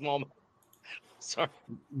best smallmouth. Sorry,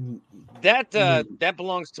 that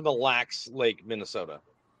belongs to Mille Lacs Lake, Minnesota.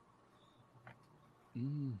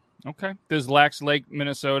 Okay. Does Lacs Lake,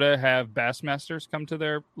 Minnesota have Bassmasters come to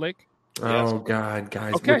their lake? Oh, yes. God,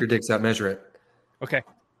 guys. Okay. Whip your dicks out, measure it. Okay.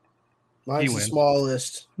 Mine's the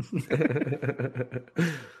smallest.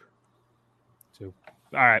 All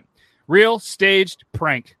right. Real staged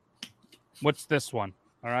prank. What's this one?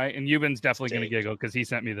 All right. And Euban's definitely going to giggle because he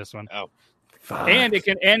sent me this one. Oh. Fuck. And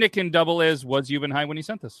it can double as was Euban high when he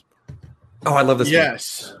sent this. Oh, I love this.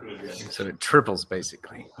 Yes. One. So it triples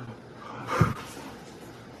basically.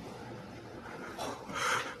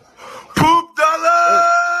 Poop dollar.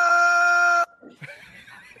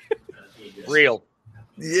 Real.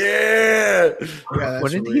 Yeah.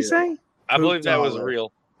 What did he say? I believe that was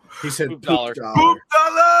real. He said poop dollar. Poop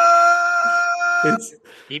dollar. It's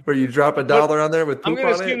where you drop $1 on there with poop on it. I'm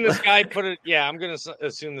gonna assume this guy put it. Yeah, I'm gonna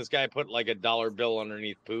assume this guy put like $1 bill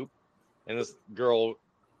underneath poop, and this girl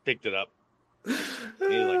picked it up. And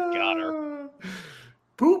he's like, got her.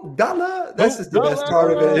 Poop dollar. This is the best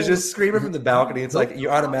part of it. It's just screaming from the balcony. It's like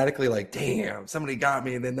you're automatically like, damn, somebody got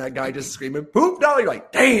me, and then that guy just screaming poop dollar. You're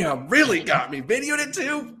like, damn, really got me. Videoed it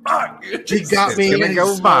too. Fuck, he got me. It's gonna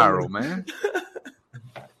go viral, man.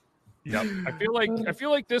 Yep. I feel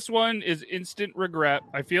like this one is instant regret.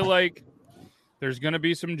 I feel like there's going to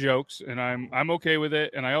be some jokes, and I'm okay with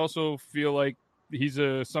it. And I also feel like he's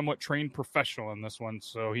a somewhat trained professional in this one,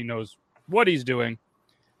 so he knows what he's doing.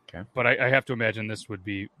 Okay. But I have to imagine this would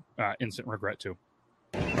be instant regret too.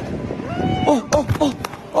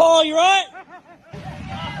 Oh, you're right.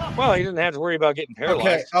 Well, he didn't have to worry about getting paralyzed.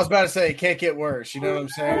 Okay, I was about to say it can't get worse. You know what I'm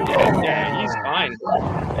saying? Yeah, he's fine.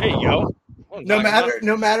 There you go.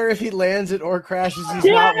 No matter if he lands it or crashes, he's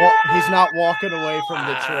not walking away from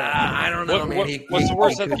the trip. I don't know, man. What's the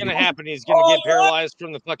worst that's going to happen? He's going to get paralyzed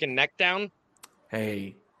from the fucking neck down.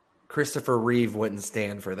 Hey, Christopher Reeve wouldn't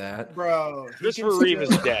stand for that, bro. Christopher Reeve is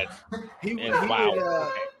dead.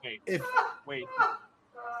 Wow. Wait.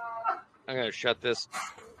 I'm going to shut this.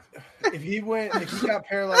 If he got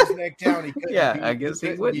paralyzed neck down, he couldn't. Yeah, I guess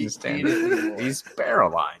he wouldn't stand it. He's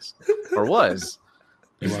paralyzed, or was.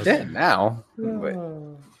 He's dead now. But.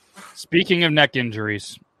 Speaking of neck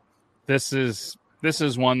injuries, this is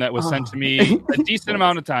one that was sent to me a decent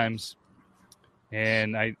amount of times,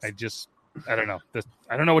 and I don't know.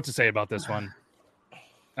 I don't know what to say about this one.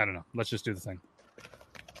 I don't know. Let's just do the thing.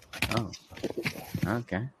 Oh,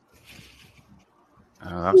 okay.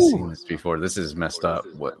 I've seen this before. This is messed up.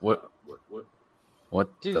 What?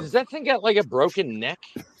 Dude, does that thing got like a broken neck,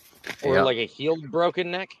 or like a healed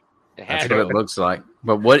broken neck? That's what it looks like.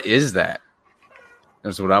 But what is that?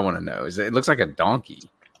 That's what I want to know. It looks like a donkey,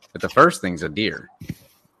 but the first thing's a deer.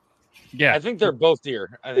 Yeah, I think they're both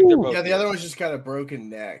deer. I think they're both. Yeah, the other one's just got a broken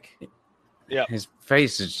neck. Yeah, his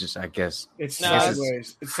face is just. I guess it's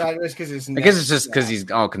sideways. It's sideways because his. I guess it's just because he's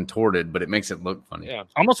all contorted, but it makes it look funny. Yeah,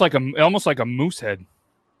 almost like a moose head,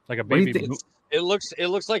 like a baby. It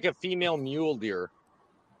looks like a female mule deer.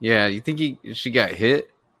 Yeah, you think she got hit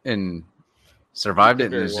and survived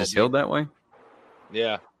it and is just healed that way?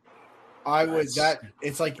 Yeah, I would.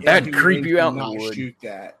 It's like that'd creep you out. Not shoot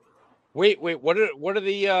that. Wait. What are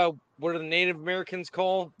the Native Americans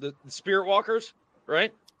call the spirit walkers?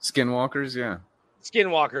 Right? Skinwalkers. Yeah.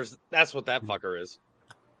 Skinwalkers. That's what that fucker is.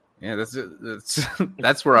 Yeah,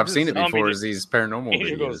 that's where I've seen it before. Is these paranormal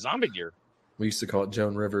videos? Zombie deer. We used to call it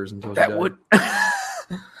Joan Rivers until that would.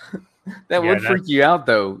 That would freak you out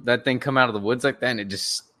though. That thing come out of the woods like that, and it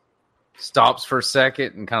just stops for a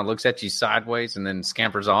second and kind of looks at you sideways and then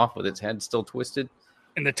scampers off with its head still twisted.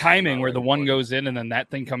 And the timing where the one goes in and then that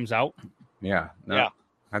thing comes out. Yeah.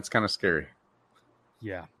 That's kind of scary.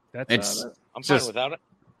 Yeah. I'm fine without it.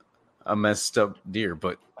 A messed up deer,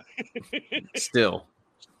 but still.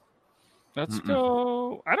 Let's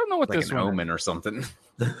go. I don't know what like this an one omen is. or something.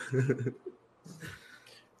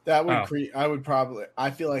 That would I would probably. I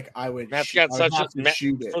feel like I would. Matt's got such a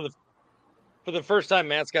shoot it. For the first time.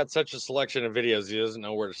 Matt's got such a selection of videos. He doesn't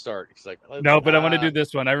know where to start. He's like, no, but I want to do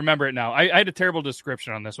this one. I remember it now. I had a terrible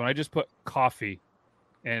description on this one. I just put coffee,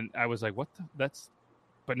 and I was like, "What?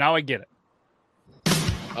 But now I get it.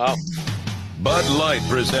 Oh. Bud Light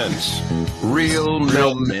presents Real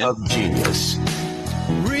Men of Genius.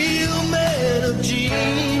 Real Men of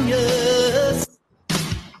Genius.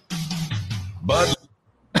 Bud.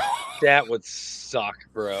 That would suck,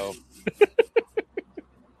 bro.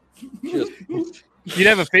 You'd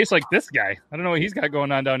have a face like this guy. I don't know what he's got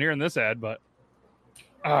going on down here in this ad, but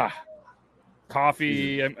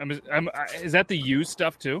coffee. Is that the used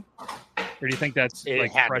stuff too, or do you think that's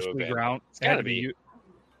like freshly ground? It's gotta be. used.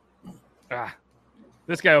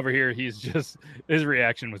 This guy over here, his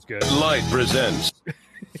reaction was good. Light presents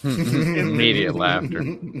immediate laughter.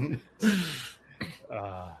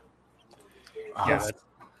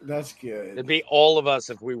 That's good. It'd be all of us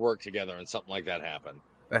if we worked together and something like that happened.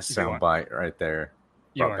 That soundbite right there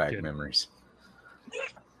brought back memories.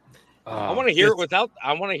 I want to hear it without.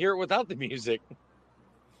 I want to hear it without the music.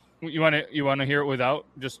 You want to hear it without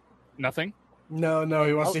just nothing? No,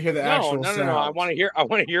 he wants to hear the actual sound. No. I want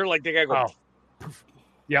to hear like the guy go. Oh.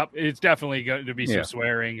 Yep, it's definitely going to be some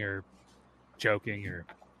swearing or joking or.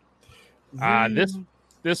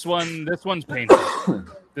 This one's painful.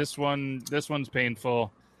 this one's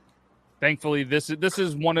painful. Thankfully, this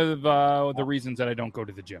is one of the reasons that I don't go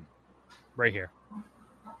to the gym. Right here.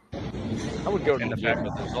 I would go to the gym,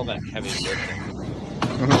 but there's all that heavy lifting.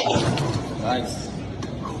 Nice.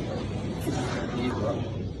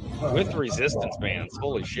 With resistance bands,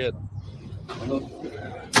 holy shit!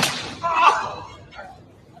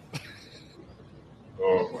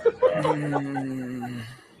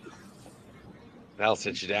 That'll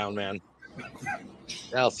sit you down, man.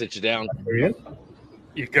 That'll sit you down.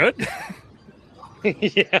 You good?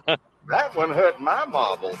 Yeah. That one hurt my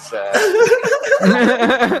marble set.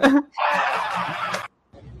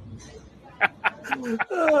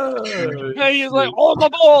 He's like, all the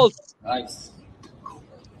balls. Nice.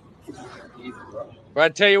 But I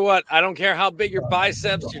tell you what, I don't care how big your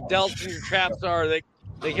biceps, your delts, and your traps are. They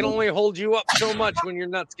can only hold you up so much when your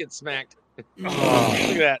nuts get smacked. Look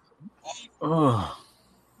at that. Oh.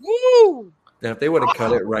 Woo! Now, if they would have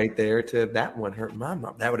cut it right there to that one hurt my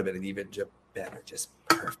mom, that would have been even better. Just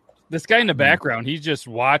perfect. This guy in the background, he's just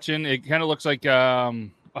watching. It kind of looks like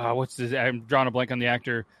what's this? I'm drawing a blank on the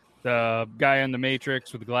actor. The guy in the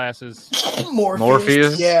Matrix with the glasses.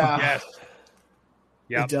 Morpheus? Yeah. Yes.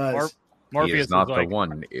 Yep. It does. Morpheus he is not like, the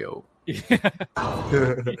one. Ew. He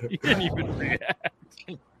didn't even react.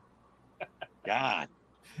 God.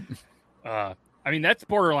 I mean, that's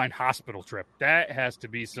borderline hospital trip. That has to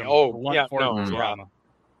be some drama.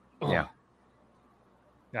 Yeah.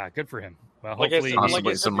 Yeah, good for him. Well, Like hopefully,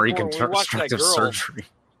 possibly some reconstructive surgery.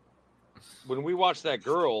 When we watched that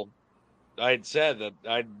girl, I had said that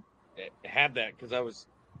I'd had that because I was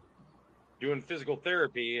doing physical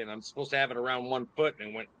therapy and I'm supposed to have it around 1 foot, and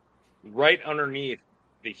it went right underneath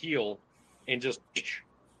the heel and just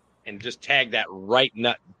tagged that right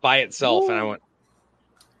nut by itself. Ooh. And I went,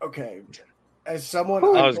 okay. As someone,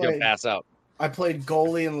 I was going to pass out. I played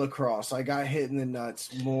goalie in lacrosse. I got hit in the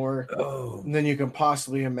nuts more than you can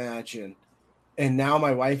possibly imagine. And now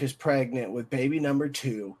my wife is pregnant with baby number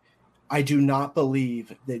 2. I do not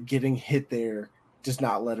believe that getting hit there does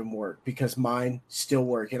not let him work, because mine still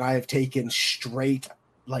work. And I have taken straight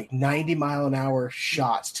like 90-mile-an-hour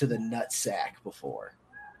shots to the nut sack before.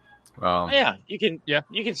 Well, you can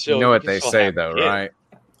still. You know what they say though, right?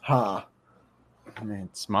 Huh? I mean,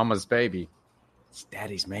 it's mama's baby. It's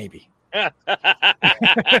daddy's maybe.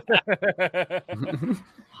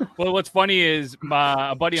 Well, what's funny is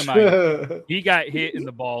a buddy of mine, he got hit in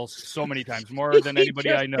the balls so many times, more than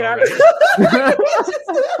anybody I know. Right?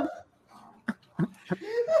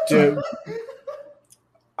 Dude,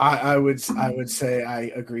 I would say I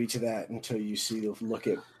agree to that until you see me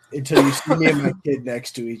and my kid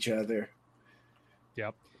next to each other.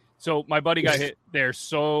 Yep. So my buddy got hit there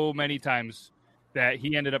so many times that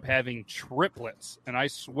he ended up having triplets. And I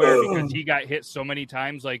swear, because he got hit so many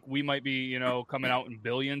times, like we might be, coming out in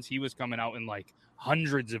billions. He was coming out in like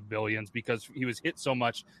hundreds of billions because he was hit so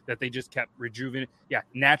much that they just kept rejuvenating. Yeah,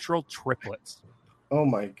 natural triplets. Oh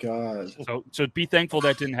my God. So be thankful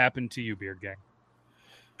that didn't happen to you, Beard Gang.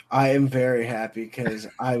 I am very happy, because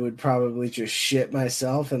I would probably just shit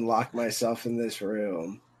myself and lock myself in this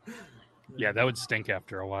room. Yeah, that would stink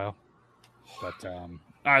after a while. But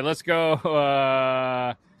all right, let's go.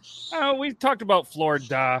 We talked about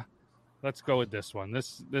Florida. Let's go with this one.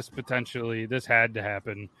 This potentially had to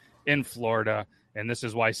happen in Florida, and this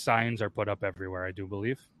is why signs are put up everywhere, I do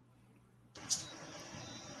believe.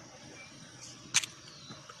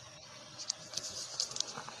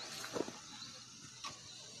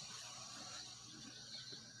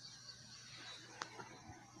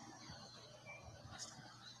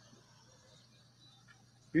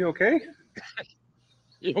 You okay?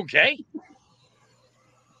 You okay?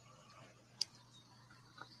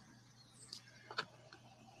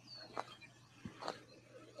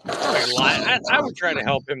 I would try to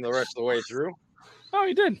help him the rest of the way through. Oh,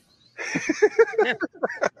 he did. Yeah.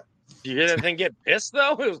 Do you hear that thing get pissed,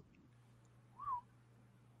 though?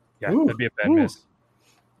 Yeah, that'd be a bad miss.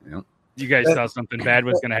 Yep. You guys thought something bad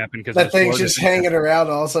was going to happen because that thing's just hanging around.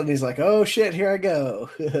 All of a sudden, he's like, "Oh shit, here I go."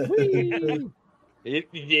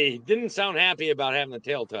 He didn't sound happy about having the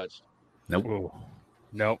tail touched. Nope. Ooh.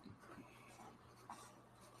 Nope.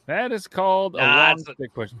 That is called a long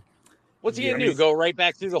stick push. What's he gonna do? Go right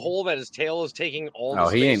back through the hole that his tail is taking all the Oh,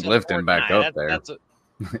 space he ain't lifting back up there.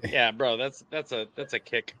 Yeah, bro, that's a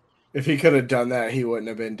kick. If he could have done that, he wouldn't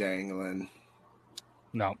have been dangling.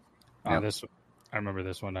 No. Yep. This I remember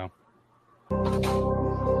this one now.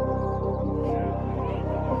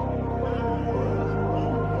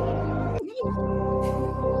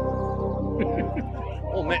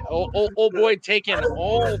 Oh man, old boy taking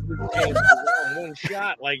all the chances in one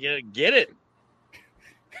shot. Like, get it.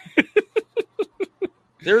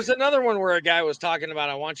 There's another one where a guy was talking about,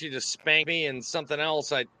 I want you to spank me and something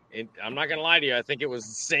else. I'm not gonna lie to you. I think it was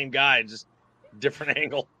the same guy, just different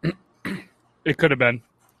angle. It could have been.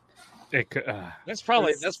 It could. That's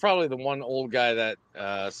probably the one old guy that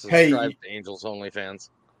subscribes to Angels Only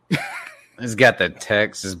fans. He's got the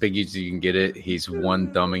text as big as you can get it. He's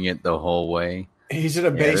one thumbing it the whole way. He's at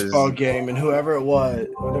a baseball game, and whoever it was,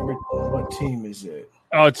 what team is it?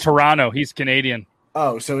 Oh, it's Toronto. He's Canadian.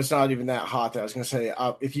 Oh, so it's not even that hot. That I was gonna say,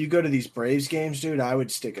 if you go to these Braves games, dude, I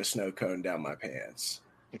would stick a snow cone down my pants.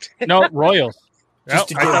 No, Royals. Just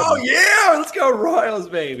to get yeah, let's go Royals,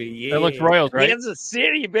 baby. Yeah, that looks Royals, right? Kansas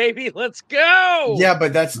City, baby, let's go. Yeah,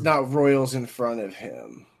 but that's not Royals in front of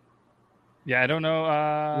him. Yeah, I don't know.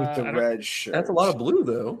 With the red shirt. That's a lot of blue,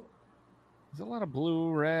 though. There's a lot of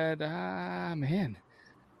blue, red. Man,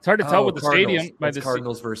 it's hard to tell with the stadium. By the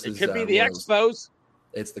Cardinals versus. It could be the Royals. Expos.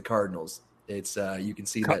 It's the Cardinals. It's you can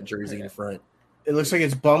see that jersey in front. It looks like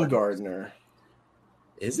it's Bumgardner.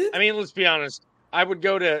 Is it? I mean, let's be honest. I would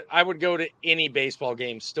go to any baseball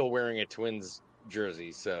game still wearing a Twins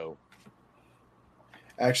jersey. So,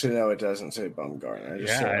 actually, no, it doesn't say Bumgardner. I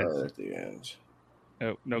just saw it at the end.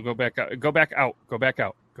 Oh no, go back out. Go back out. Go back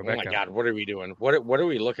out. Go back out. Oh my God, what are we doing? What are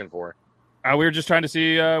we looking for? We were just trying to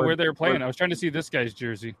see where they were playing. I was trying to see this guy's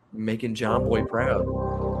jersey. Making John Boy proud.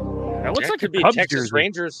 That looks like could a be Cubs Texas jersey.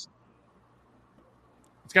 Rangers.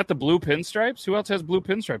 It's got the blue pinstripes. Who else has blue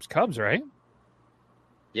pinstripes? Cubs, right?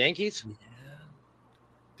 Yankees. Yeah.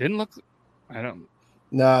 Didn't look. I don't.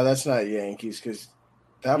 No, that's not Yankees because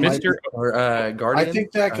that might be, or Guardian. I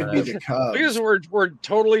think that could be the Cubs. Because we're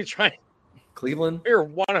totally trying. Cleveland. We're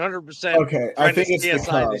 100% okay. I think it's the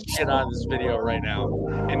Cubs. This shit on this video right now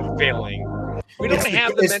and failing. We don't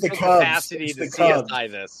have the mental capacity to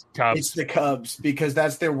CSI this. Cubs. It's the Cubs because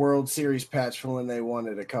that's their World Series patch from when they won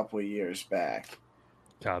it a couple of years back.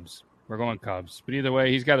 Cubs. We're going Cubs. But either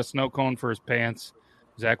way, he's got a snow cone for his pants.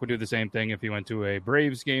 Zach would do the same thing if he went to a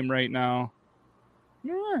Braves game right now.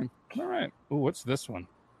 All right. Oh, what's this one?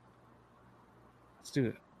 Let's do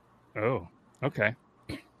it. Oh, okay.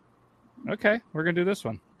 Okay, we're going to do this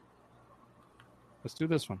one. Let's do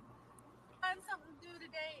this one.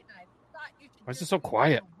 Why is it so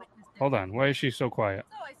quiet? Hold on. Why is she so quiet?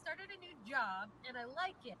 So I started a new job, and I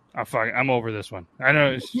like it. Oh, fuck. I'm over this one. I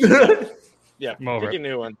know. Yeah, I'm over pick it. a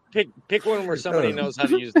new one. Pick one where somebody knows how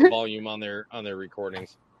to use the volume on their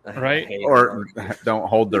recordings. Right? Or don't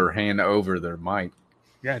hold their hand over their mic.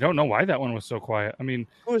 Yeah, I don't know why that one was so quiet. I mean,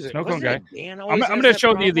 Who is it? Snow Cone Wasn't guy. it Dan I'm always has going to that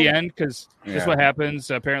show you the problem? end because this is what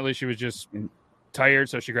happens. Apparently, she was just tired,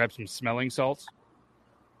 so she grabbed some smelling salts.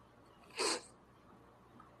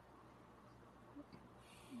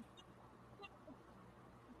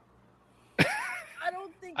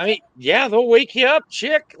 I mean, yeah, they'll wake you up,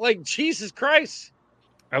 chick. Like, Jesus Christ.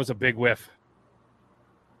 That was a big whiff.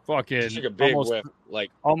 Fucking Took a big whiff.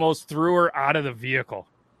 Like, almost threw her out of the vehicle.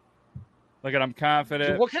 Look at, I'm confident.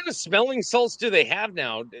 dude, what kind of smelling salts do they have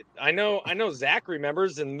now? I know Zach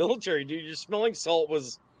remembers in the military, dude, your smelling salt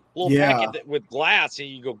was a little packet with glass, and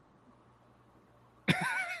you go.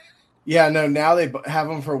 Yeah, no, now they have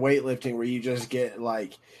them for weightlifting where you just get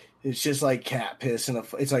like, it's just like cat piss and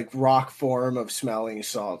it's like rock form of smelling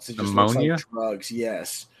salts. It just looks ammonia? like drugs.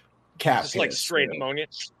 Yes. cat Just like piss, straight yeah. ammonia.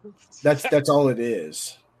 That's all it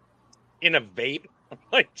is. In a vape,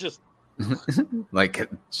 like just like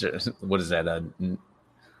what is that?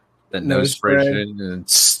 The Nose spray,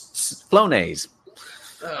 spray. Flonase.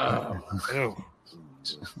 Oh,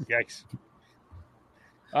 yikes.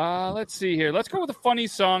 Let's see here. Let's go with the funny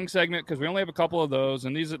song segment because we only have a couple of those,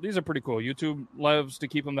 and these are pretty cool. YouTube loves to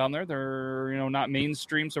keep them down there. They're not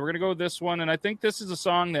mainstream, so we're gonna go with this one. And I think this is a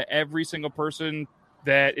song that every single person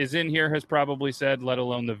that is in here has probably said, let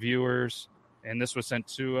alone the viewers. And this was sent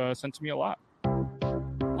to me a lot.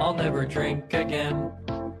 I'll never drink again,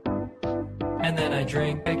 and then I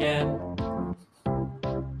drink again.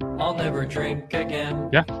 I'll never drink again.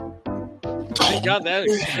 Yeah. Thank God that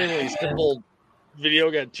extremely simple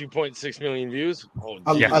video got 2.6 million views. Oh,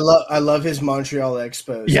 I love his Montreal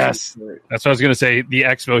Expos. Yes, that's what I was gonna say. The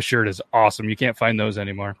Expo shirt is awesome. You can't find those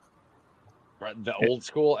anymore. Right, the old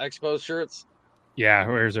school Expo shirts. Yeah,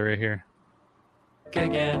 where's it right here?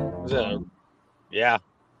 Again.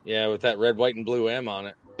 Yeah, with that red, white, and blue M on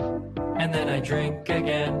it. And then I drink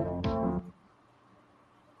again.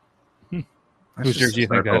 Whose jersey do you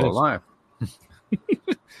think that is? Alive.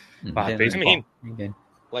 I mean,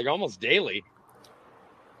 like almost daily.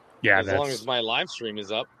 Yeah, as long as my live stream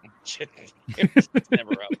is up. It's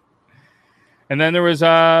never up. And then there was,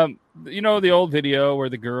 the old video where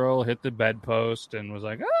the girl hit the bedpost and was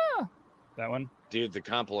like, ah, that one. Dude, the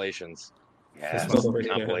compilations. Yeah, the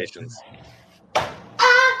compilations.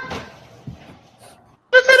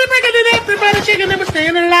 Everybody shaking, never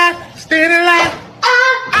staying alive, staying alive.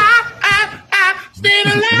 Staying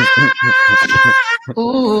alive.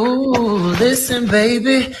 Ooh, listen,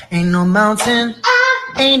 baby, ain't no mountain,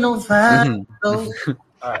 ain't no valley.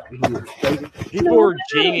 People were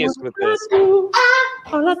genius with this.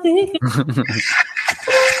 All I think.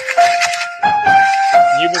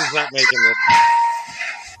 Euban's not making this.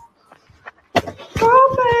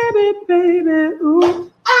 Oh, baby,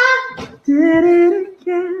 ooh, I did it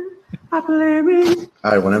again. I blame it.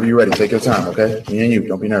 All right, whenever you're ready, take your time, okay? Me and you,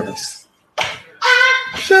 don't be nervous.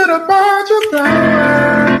 Should have bought you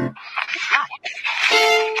flowers.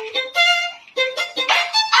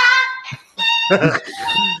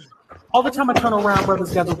 All the time I turn around,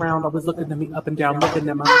 brothers gather around, always looking at me up and down, looking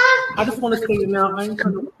at my. I just want to say it now. I ain't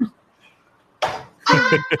trying to.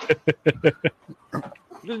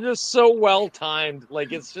 They're just so well timed.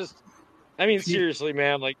 Like it's just. I mean, seriously,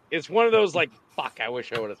 man. Like it's one of those. Like fuck. I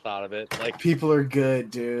wish I would have thought of it. Like people are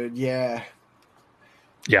good, dude. Yeah.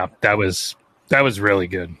 Yeah, that was really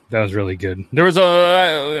good. That was really good. There was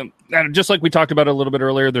just like we talked about a little bit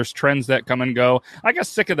earlier, there's trends that come and go. I got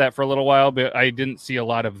sick of that for a little while, but I didn't see a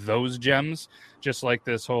lot of those gems, just like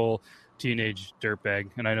this whole teenage dirtbag.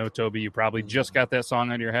 And I know, Toby, you probably just got that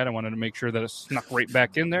song on your head. I wanted to make sure that it snuck right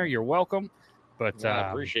back in there. You're welcome. But I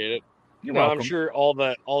appreciate it. You're welcome. I'm sure all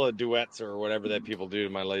the duets or whatever that people do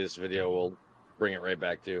in my latest video will bring it right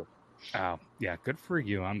back too. Oh, yeah, good for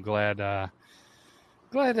you. I'm glad I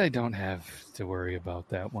don't have to worry about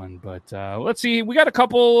that one, but let's see. We got a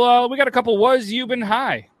couple. Was Euban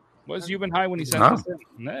high? Was Euban high when he sent this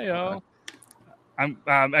in? Hey-o. I'm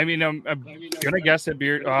gonna guess that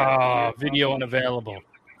beard. Video unavailable.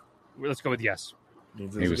 Let's go with yes.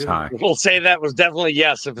 He was high. We'll say that was definitely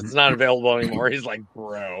yes if it's not available anymore. He's like,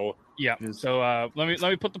 bro. Yeah. So let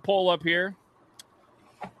me put the poll up here.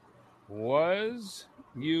 Was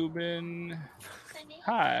Euban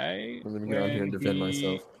high? Let me get out here and defend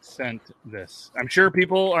myself. Sent this. I'm sure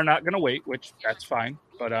people are not going to wait, which that's fine.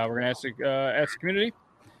 But we're going to ask the community,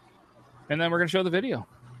 and then we're going to show the video.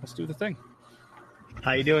 Let's do the thing.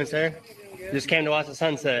 How you doing, sir? Just came to watch the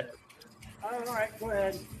sunset. All right, go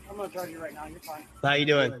ahead. I'm going to charge you right now. You're fine. How you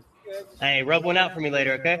doing? Good. Hey, rub one out for me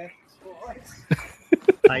later, okay?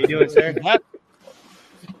 How you doing, sir?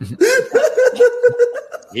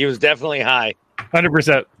 He was definitely high.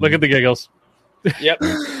 100%. Look at the giggles. Yep.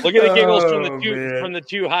 Look at the giggles from the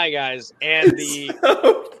two high guys and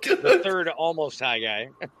the third almost high guy.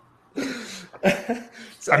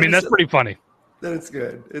 I mean, that's pretty funny. That's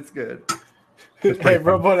good. It's good. Hey,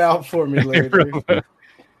 rub one out for me later.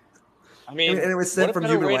 I mean, and it was sent from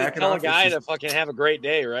you to tell a guy to fucking have a great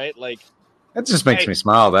day, right? Like that just makes me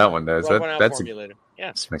smile. That one does. That's for me later.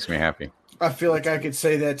 Yeah, just makes me happy. I feel like I could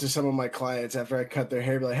say that to some of my clients after I cut their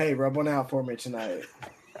hair. Be like, hey, rub one out for me tonight.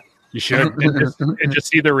 You should and just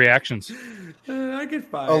see their reactions. I get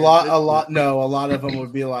fired. A lot. No, a lot of them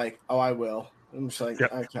would be like, "Oh, I will." I'm just like,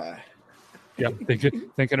 okay. Yep,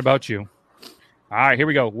 thinking about you. All right, here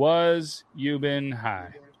we go. Was Euban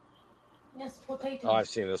high? Oh, I've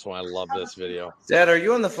seen this one. I love this video. Dad, are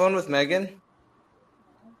you on the phone with Megan?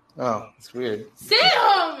 Oh, it's weird. Sam!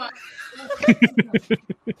 I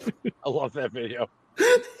love that video.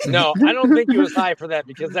 No, I don't think he was high for that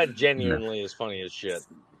because that genuinely is funny as shit.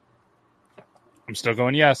 I'm still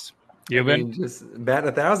going yes. You've been just batting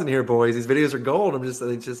 1,000 here, boys. These videos are gold. It was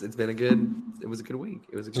a good week.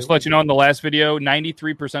 It was a good just week. let you know in the last video,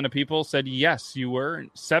 93% of people said yes, you were,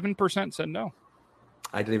 and 7% said no.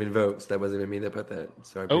 I didn't even vote, so that wasn't even me that put that.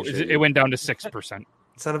 So I appreciate it went down to 6%.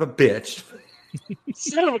 Son of a bitch.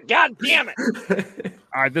 Son of a goddamn it.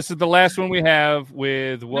 All right, this is the last one we have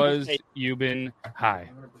with was you been high?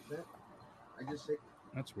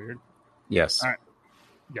 That's weird. Yes. All right.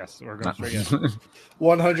 Yes, we're going straight yes.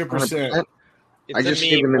 100%. I just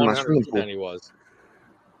gave him in my swimming pool. He was.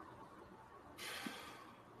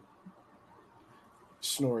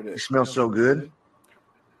 Snorted. It smells so good. It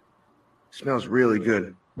smells really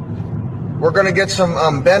good. We're gonna get some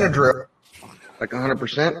Benadryl, like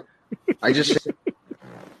 100%. I just.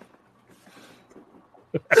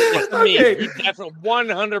 Me, he definitely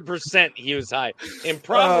 100% he was high, and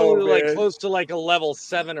probably like close to like a level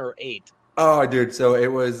 7 or 8. Oh, dude! So it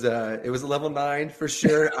was a level 9 for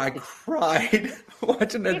sure. I cried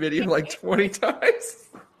watching that video like 20 times.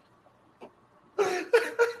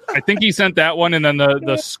 I think he sent that one, and then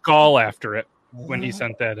the skull after it when he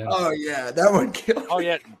sent that in. Oh yeah, that one killed. Oh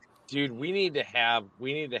yeah, dude, we need to have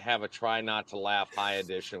a try not to laugh high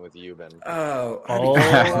edition with Euban.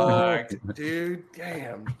 Dude,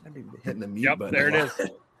 damn! I'd be hitting the mute Yep, button. there it is.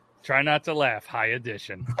 Try not to laugh high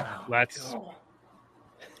edition.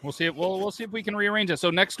 We'll see. We'll see if we can rearrange it. So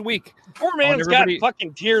next week, poor man's got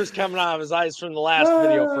fucking tears coming out of his eyes from the last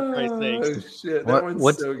video. For Christ's sake! Oh shit, that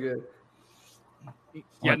one's so good.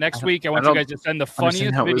 Yeah, next week I want you guys to send the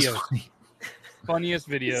funniest videos. Funniest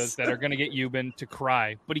videos that are going to get Euban to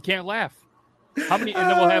cry, but he can't laugh. How many? And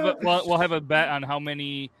then we'll have a bet on how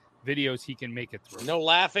many videos he can make it through. No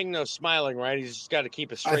laughing, no smiling, right? He's just got to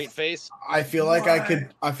keep a straight face. I feel like I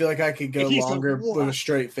could go longer with a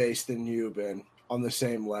straight face than Euban on the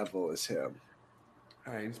same level as him.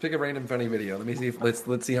 All right, let's pick a random funny video. Let me see.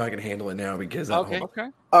 Let's see how I can handle it now because okay.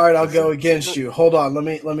 All right, I'll go against you. Hold on, let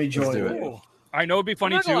me join you. I know it'd be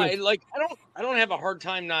funny too. I don't have a hard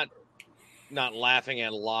time not laughing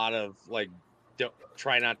at a lot of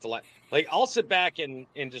try not to laugh. Like I'll sit back and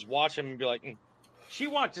just watch him and be like, she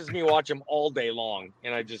watches me watch him all day long,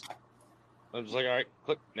 and I'm just like, all right,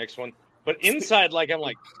 click next one. But inside, like I'm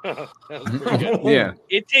like, that was pretty good. Yeah,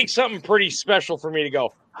 it takes something pretty special for me to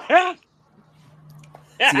go. Ah!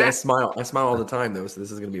 See, I smile all the time though, so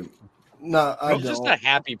this is gonna be. No, I'm just a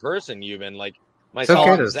happy person. You've been like. Myself, it's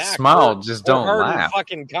okay to Zach, smile, just don't laugh.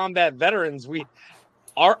 Fucking combat veterans,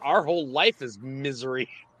 our whole life is misery.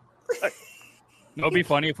 It'd be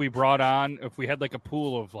funny if we had like a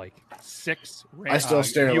pool of like 6. I still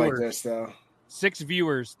stare viewers, like this though. 6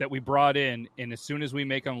 viewers that we brought in, and as soon as we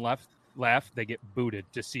make them laugh, they get booted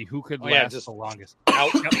to see who could last the longest.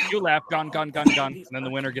 Yep, you laugh, gone, and then the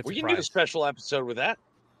winner gets. We can do a special episode with that.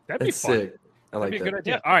 That'd be fun. Sick. I like That'd be that. A good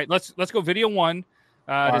idea. All right, let's go video 1.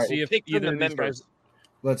 To see if either of these guys.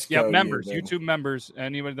 Let's go. Members, YouTube members,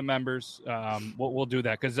 any of the members. We'll do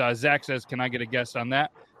that because Zach says, "Can I get a guest on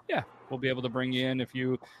that?" Yeah, we'll be able to bring you in if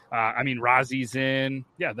you. Razi's in.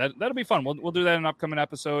 Yeah, that'll be fun. We'll do that in an upcoming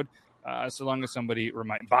episode. So long as somebody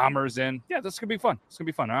remind Bomber's in. Yeah, this could be fun. It's gonna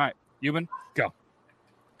be fun. All right, Euban, go.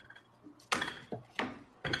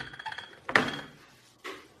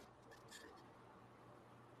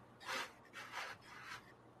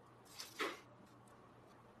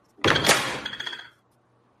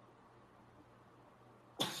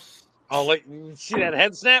 Oh, see that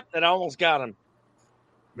head snap? That almost got him.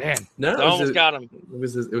 Man, no, almost got him. It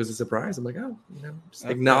was a surprise. I'm like, just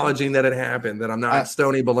acknowledging that it happened, that I'm not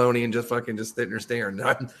stony baloney and just sitting there staring.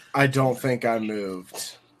 I don't think I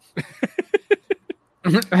moved.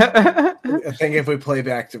 I think if we play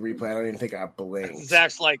back the replay, I don't even think I blinked.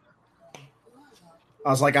 Zach's like, I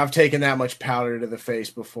was like, I've taken that much powder to the face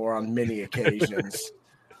before on many occasions.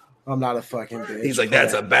 I'm not a fucking bitch. He's like,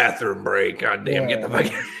 that's a bathroom break. God damn, get the fuck.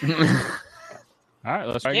 All right,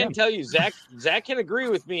 let's try again. I can tell you, Zach can agree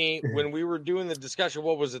with me when we were doing the discussion,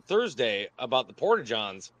 what was it, Thursday, about the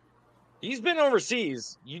Porta-Johns. He's been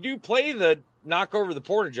overseas. You do play the knock over the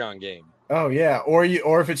Porta-John game. Oh, yeah. Or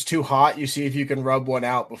if it's too hot, you see if you can rub one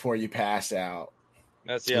out before you pass out.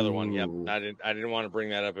 That's the other one. Yep. I didn't want to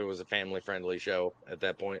bring that up. It was a family-friendly show at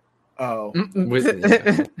that point. Oh. I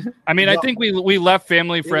think we left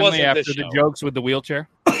family-friendly after the jokes with the wheelchair.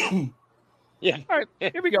 Yeah. All right,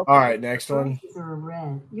 here we go. All right, next one.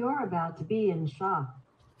 Red. You're about to be in shock.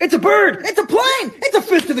 It's a bird! It's a plane! It's a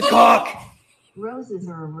fist to the cock! Roses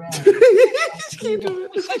are red. It's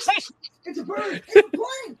a bird! It's a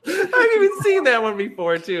plane! I've even seen that one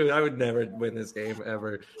before too. I would never win this game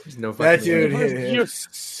ever. There's no fucking That dude way. hit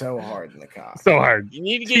so hard in the cock. So hard. You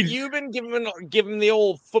need to get Euban, give him the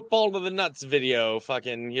old football to the nuts video.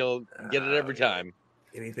 Fucking, he'll get it every time.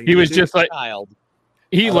 He was just like child.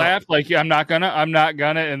 He laughed like I'm not gonna,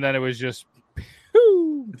 and then it was just.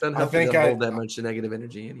 It's unhealthy to hold that much negative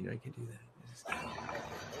energy, and I can do that.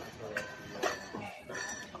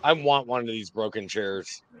 I want one of these broken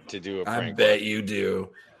chairs to do a prank. I bet you do.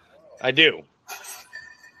 I do.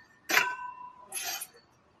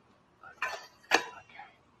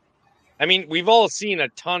 I mean, we've all seen a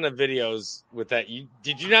ton of videos with that.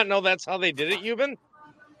 Did you not know that's how they did it, Euban?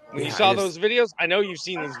 When you saw those videos? I know you've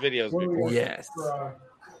seen these videos before. Yes.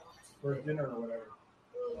 For dinner or whatever.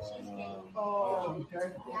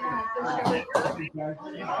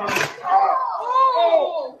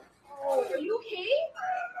 Are you okay?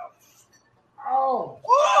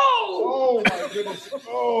 Oh my goodness.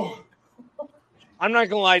 Oh. I'm not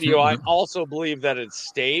gonna lie to you. I also believe that it's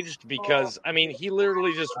staged because I mean he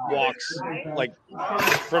literally just walks like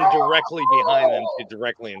from directly behind them to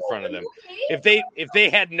directly in front of them. If they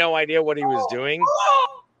had no idea what he was doing,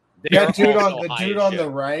 that dude on the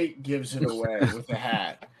right gives it away with the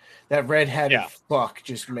hat. That red-headed fuck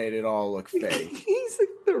just made it all look fake. He's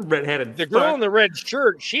the red-headed. The girl in the red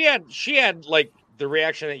shirt, she had like the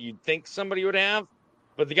reaction that you'd think somebody would have,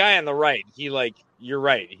 but the guy on the right, you're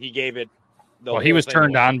right. He gave it. Well, he was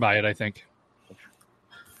turned on by it, I think.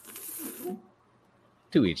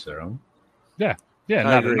 To each their own. Yeah.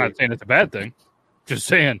 I'm not saying it's a bad thing. Just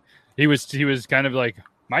saying he was kind of like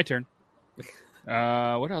my turn.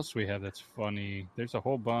 What else do we have that's funny? There's a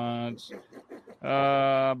whole bunch.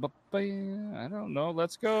 I don't know.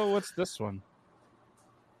 Let's go. What's this one?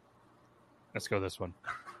 Let's go this one.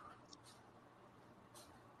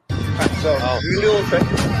 So you do a trick.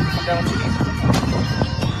 Come down to me.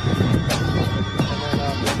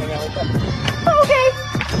 Okay.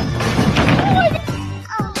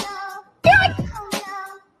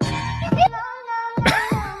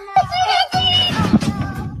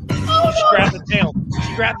 She grabbed the tail.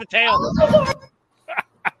 She grabbed the tail.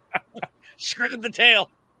 She grabbed the tail.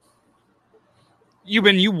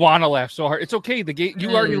 You want to laugh so hard. It's okay. The game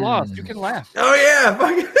you already lost. You can laugh. Oh yeah.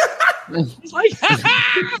 I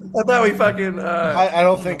thought we fucking. I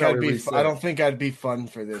don't think I'd be. I don't think I'd be fun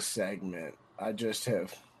for this segment. I just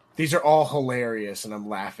have. These are all hilarious, and I'm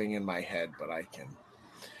laughing in my head, but I can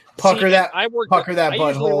pucker that. I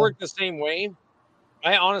usually work the same way.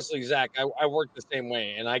 I honestly, Zach, I work the same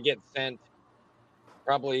way, and I get sent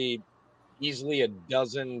probably easily a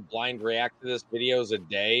dozen blind react to this videos a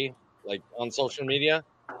day, like on social media,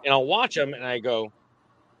 and I'll watch them, and I go.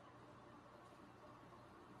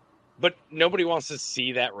 But nobody wants to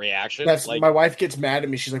see that reaction. My wife gets mad at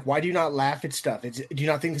me. She's like, "Why do you not laugh at stuff? Do you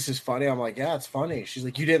not think this is funny?" I'm like, "Yeah, it's funny." She's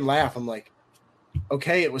like, "You didn't laugh." I'm like,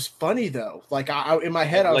 "Okay, it was funny though." Like in my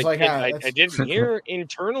head, I was like, I didn't hear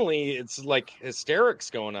internally. It's like hysterics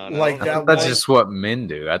going on. Like that's just what men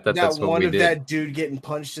do. I thought that's what one we of did. That dude getting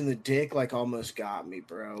punched in the dick like almost got me,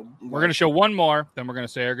 bro. We're gonna show one more, then we're gonna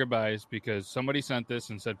say our goodbyes because somebody sent this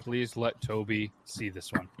and said, "Please let Toby see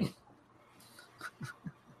this one."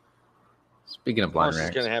 Speaking of blind reaction,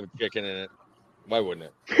 it's reacts, gonna have a chicken in it. Why wouldn't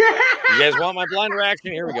it? You guys want my blind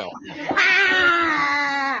reaction? Here we go.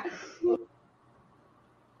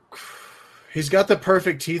 He's got the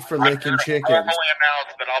perfect teeth for licking chickens. I formally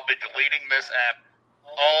announce that I'll be deleting this app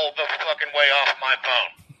all the fucking way off my phone.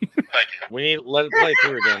 Thank you. We need let it play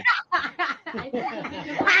through again.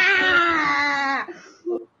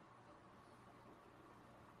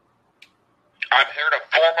 I'm here to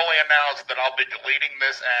formally announce that I'll be deleting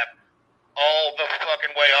this app all the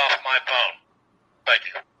fucking way off my phone. Thank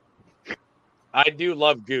you. I do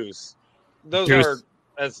love Goose.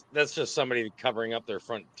 That's just somebody covering up their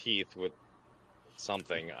front teeth with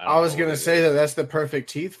something. I was gonna say that's the perfect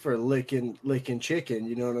teeth for licking chicken.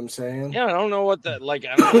 You know what I'm saying? Yeah, I don't know what that like.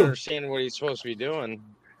 I don't understand what he's supposed to be doing.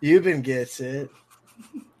 Euban gets it.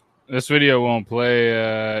 This video won't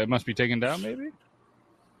play. It must be taken down, maybe.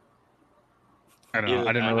 I don't know.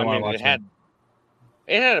 I didn't really want to watch it.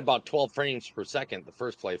 It had about 12 frames per second the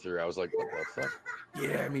first playthrough. I was like, what the fuck?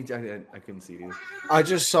 Yeah, I mean, I couldn't see these. I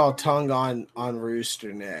just saw tongue on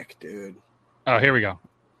Rooster Neck, dude. Oh, here we go.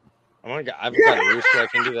 I've got a rooster I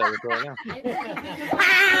can do that with right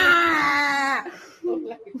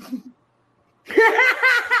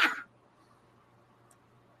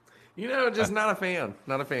now. Just not a fan.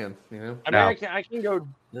 Not a fan. You know. I mean, I can go.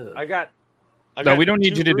 I got. No, we don't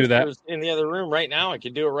need you to do that. In the other room right now, I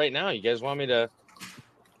could do it right now. You guys want me to?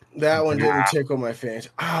 That one didn't tickle my fancy.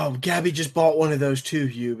 Oh, Gabby just bought one of those too,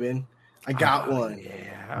 Euban. I got one.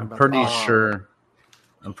 Yeah, I'm pretty sure.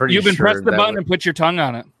 You've been press the button and put your tongue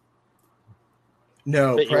on it.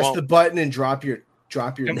 No, press the button and drop your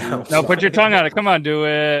No, put your tongue on it. Come on, do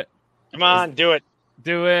it. Come on, do it.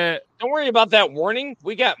 Do it. Don't worry about that warning.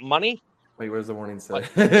 We got money. Wait, where's the warning say?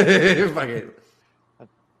 Fuck it.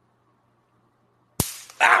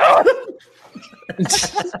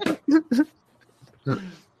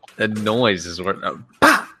 The noise is what.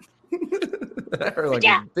 I heard like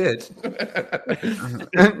a bitch.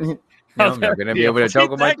 I'm not gonna be able to talk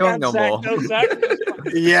with my tongue no more.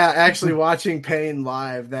 Yeah, actually, watching Pain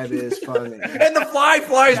live, that is funny. And the fly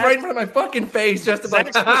flies right in front of my fucking face, just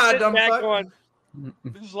about. Dumb fuck. Going,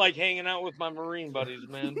 this is like hanging out with my Marine buddies,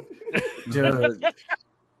 man. Dude.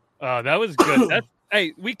 Oh, that was good.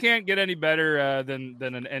 Hey, we can't get any better than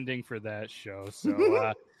an ending for that show.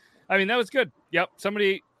 So, I mean, that was good. Yep,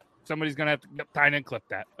 somebody's gonna have to time and clip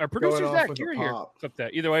that. Our producer Zach, you're here. Clip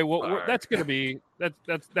that. Either way, that's gonna be that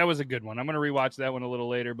was a good one. I'm gonna rewatch that one a little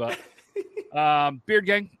later. But Beard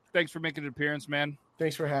Gang, thanks for making an appearance, man.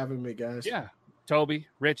 Thanks for having me, guys. Yeah, Toby,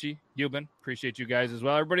 Richie, Euban, appreciate you guys as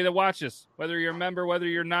well. Everybody that watches, whether you're a member, whether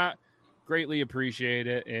you're not, greatly appreciate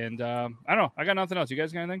it. And I don't know, I got nothing else. You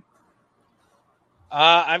guys got anything?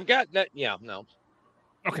 I've got that. Yeah, no.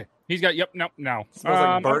 Okay, he's got. Yep, no, no. Smells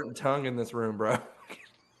like burnt tongue in this room, bro.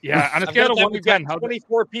 Yeah, on a scale of 1 to 10,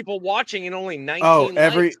 24 people watching and only 19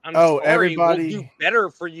 likes. Everybody will do better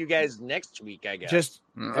for you guys next week, I guess. Just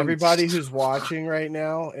everybody who's watching right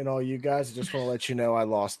now and all you guys, I just want to let you know I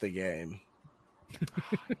lost the game.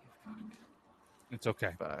 It's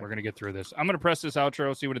okay. We're gonna get through this. I'm gonna press this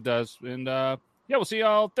outro, see what it does, and yeah, we'll see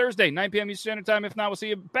y'all Thursday, 9 p.m. Eastern Standard Time. If not, we'll see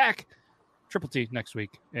you back Triple T next week,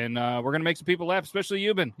 and we're gonna make some people laugh, especially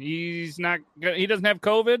Euban. He doesn't have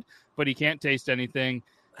COVID, but he can't taste anything.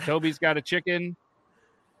 Toby's got a chicken.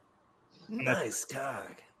 Nice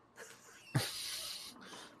cock.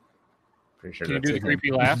 Pretty sure. Can you do the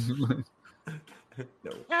creepy laugh?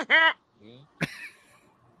 No.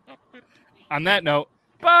 On that note,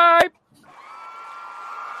 bye.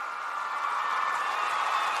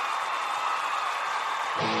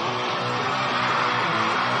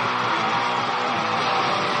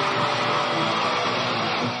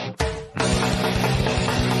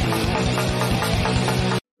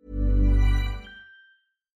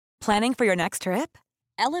 Planning for your next trip?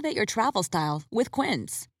 Elevate your travel style with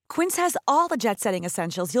Quince. Quince has all the jet-setting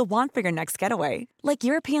essentials you'll want for your next getaway, like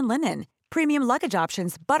European linen, premium luggage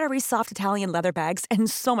options, buttery soft Italian leather bags, and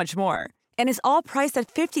so much more. And is all priced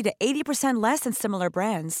at 50 to 80% less than similar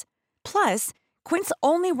brands. Plus, Quince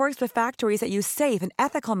only works with factories that use safe and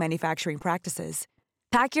ethical manufacturing practices.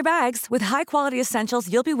 Pack your bags with high-quality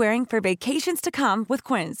essentials you'll be wearing for vacations to come with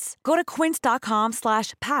Quince. Go to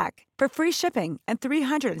quince.com/pack for free shipping and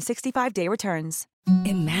 365-day returns.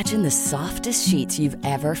 Imagine the softest sheets you've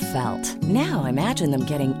ever felt. Now imagine them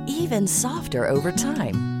getting even softer over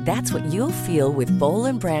time. That's what you'll feel with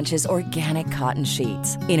Boll & Branch's organic cotton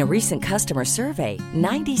sheets. In a recent customer survey,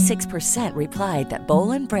 96% replied that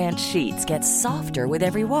Boll & Branch sheets get softer with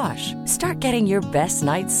every wash. Start getting your best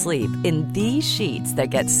night's sleep in these sheets that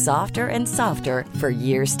get softer and softer for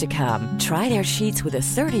years to come. Try their sheets with a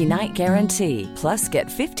 30-night guarantee. Plus, get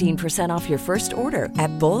 15% off your first order at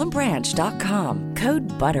bollandbranch.com. Code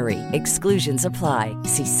BUTTERY. Exclusions apply.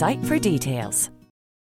 See site for details.